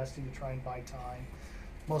angioplasty to try and buy time.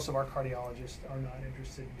 Most of our cardiologists are not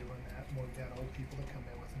interested in doing that. More than old people that come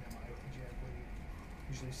in with an MI with a GI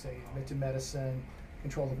bleed. Usually say admit to medicine,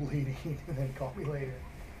 control the bleeding, and then call me later.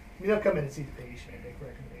 I mean, they'll come in and see the patient and make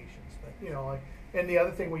recommendations. But, you know, like, and the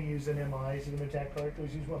other thing we use in MIs and in attack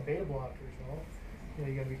correctors, use what, beta blockers. Well, you know,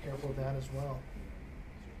 you got to be careful with that as well.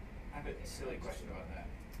 I have a silly question about that.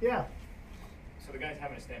 Yeah. So the guy's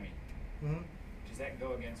having a STEMI. Mm-hmm. Does that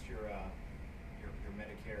go against your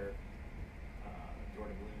Medicare door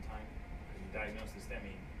to balloon time? Because you diagnose the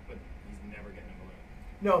STEMI, but he's never getting a balloon.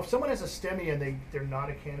 No, if someone has a STEMI and they're not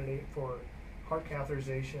a candidate for heart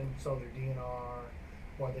catheterization, so their DNR,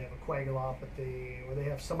 or they have a coagulopathy, or they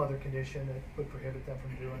have some other condition that would prohibit them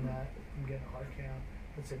from doing that, from getting a heart cath.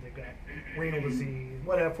 Let's say they've got renal disease,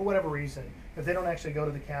 whatever, for whatever reason. If they don't actually go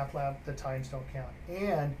to the cath lab, the times don't count.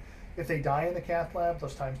 And if they die in the cath lab,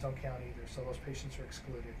 those times don't count either, so those patients are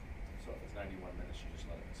excluded. So if it's 91 minutes, you just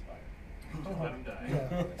let it expire. Just let him die.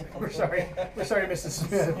 Yeah. We're sorry, Mrs.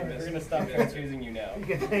 Smith. We're gonna stop confusing you now. You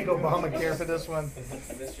can thank Obamacare for this one. You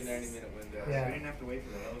missed your 90-minute window. Yeah. We didn't have to wait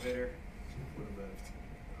for the elevator.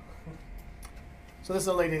 So this is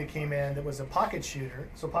a lady that came in that was a pocket shooter.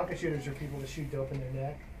 So pocket shooters are people that shoot dope in their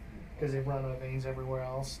neck because they've run out of veins everywhere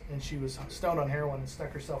else. And she was stoned on heroin and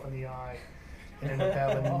stuck herself in the eye and ended up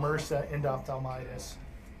having MRSA endophthalmitis.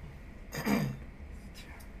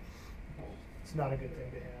 It's not a good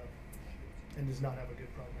thing to have and does not have a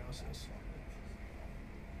good prognosis.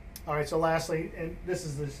 All right, so lastly, and this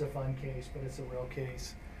is just a fun case, but it's a real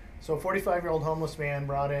case. So a 45-year-old homeless man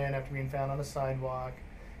brought in after being found on a sidewalk.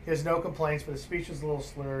 He has no complaints, but his speech was a little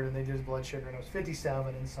slurred, and they did his blood sugar, and it was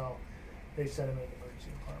 57, and so they sent him to the emergency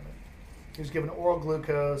department. He was given oral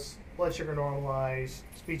glucose, blood sugar normalized,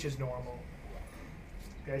 speech is normal.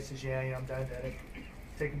 The guy says, yeah, I'm diabetic,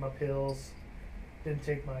 taking my pills, didn't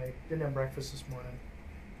have breakfast this morning.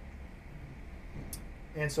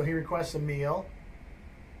 And so he requests a meal,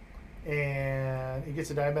 and he gets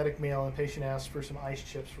a diabetic meal, and the patient asks for some ice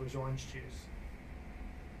chips for his orange juice.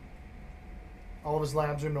 All of his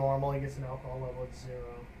labs are normal. He gets an alcohol level at 0.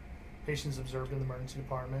 Patient's observed in the emergency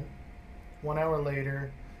department. 1 hour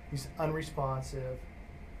later, he's unresponsive,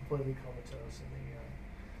 completely comatose in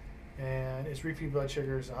the and his repeat blood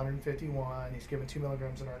sugar is 151. He's given 2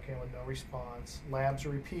 milligrams of Narcan with no response. Labs are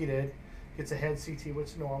repeated. Gets a head CT, which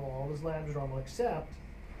is normal. All of his labs are normal except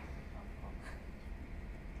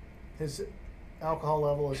his alcohol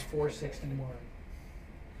level is 461.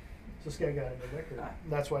 So this guy got into liquor.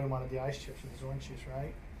 That's why he wanted the ice chips with his orange juice,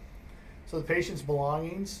 right? So the patient's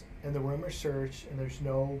belongings in the room are searched, and there's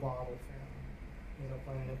no bottle found. They don't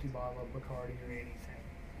find an empty bottle of Bacardi or anything.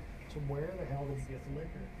 So where the hell did he get the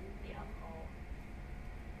liquor?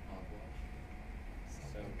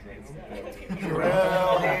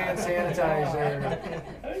 Purell hand sanitizer.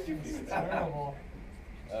 How did you do that? Terrible.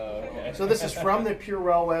 Okay. So this is from the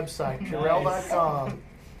Purell website, Purell.com.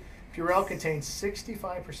 Purell contains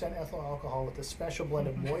 65% ethyl alcohol with a special blend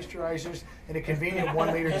of moisturizers and a convenient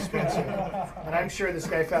 1 liter dispenser. And I'm sure this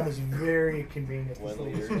guy found this very convenient. 1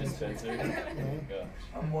 liter dispenser. Gosh.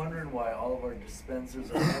 I'm wondering why all of our dispensers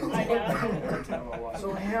are I know. every time I walk.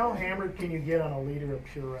 So how hammered can you get on a liter of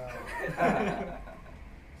Purell? 650.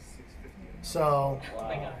 So Oh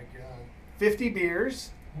my God. 50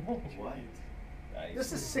 beers. What? Nice.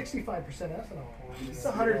 This is 65% ethanol. It's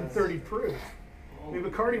 130 proof. I mean,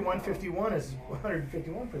 Bacardi 151 is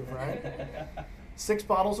 151 proof, right? 6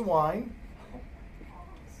 bottles of wine,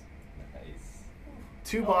 Nice.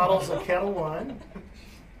 2 bottles of Kettle One,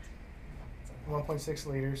 1.6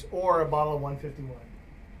 liters, or a bottle of 151.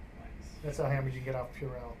 That's how hammered you get off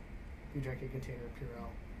Purell. if you drink a container of Purell.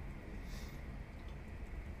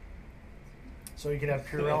 So you could have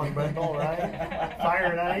Purell and Brendel, right? Fire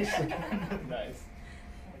and ice. Nice.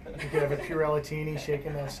 You could have a Purellatini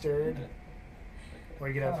shaken and stirred. Or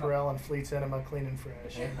you could have Purell and Fleet's Enema clean and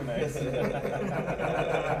fresh. Nice.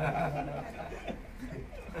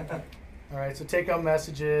 All right, so take home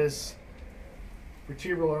messages.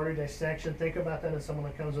 Vertebral artery dissection. Think about that as someone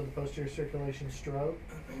that comes with a posterior circulation stroke.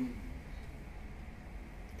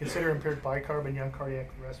 Consider impaired bicarb in young cardiac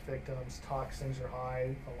arrest victims. Toxins are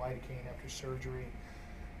high, a lidocaine after surgery.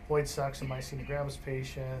 Avoid sucks in myasthenia gravis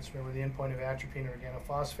patients. Remember, the endpoint of atropine or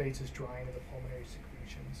organophosphates is drying of the pulmonary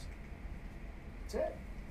secretions. That's it.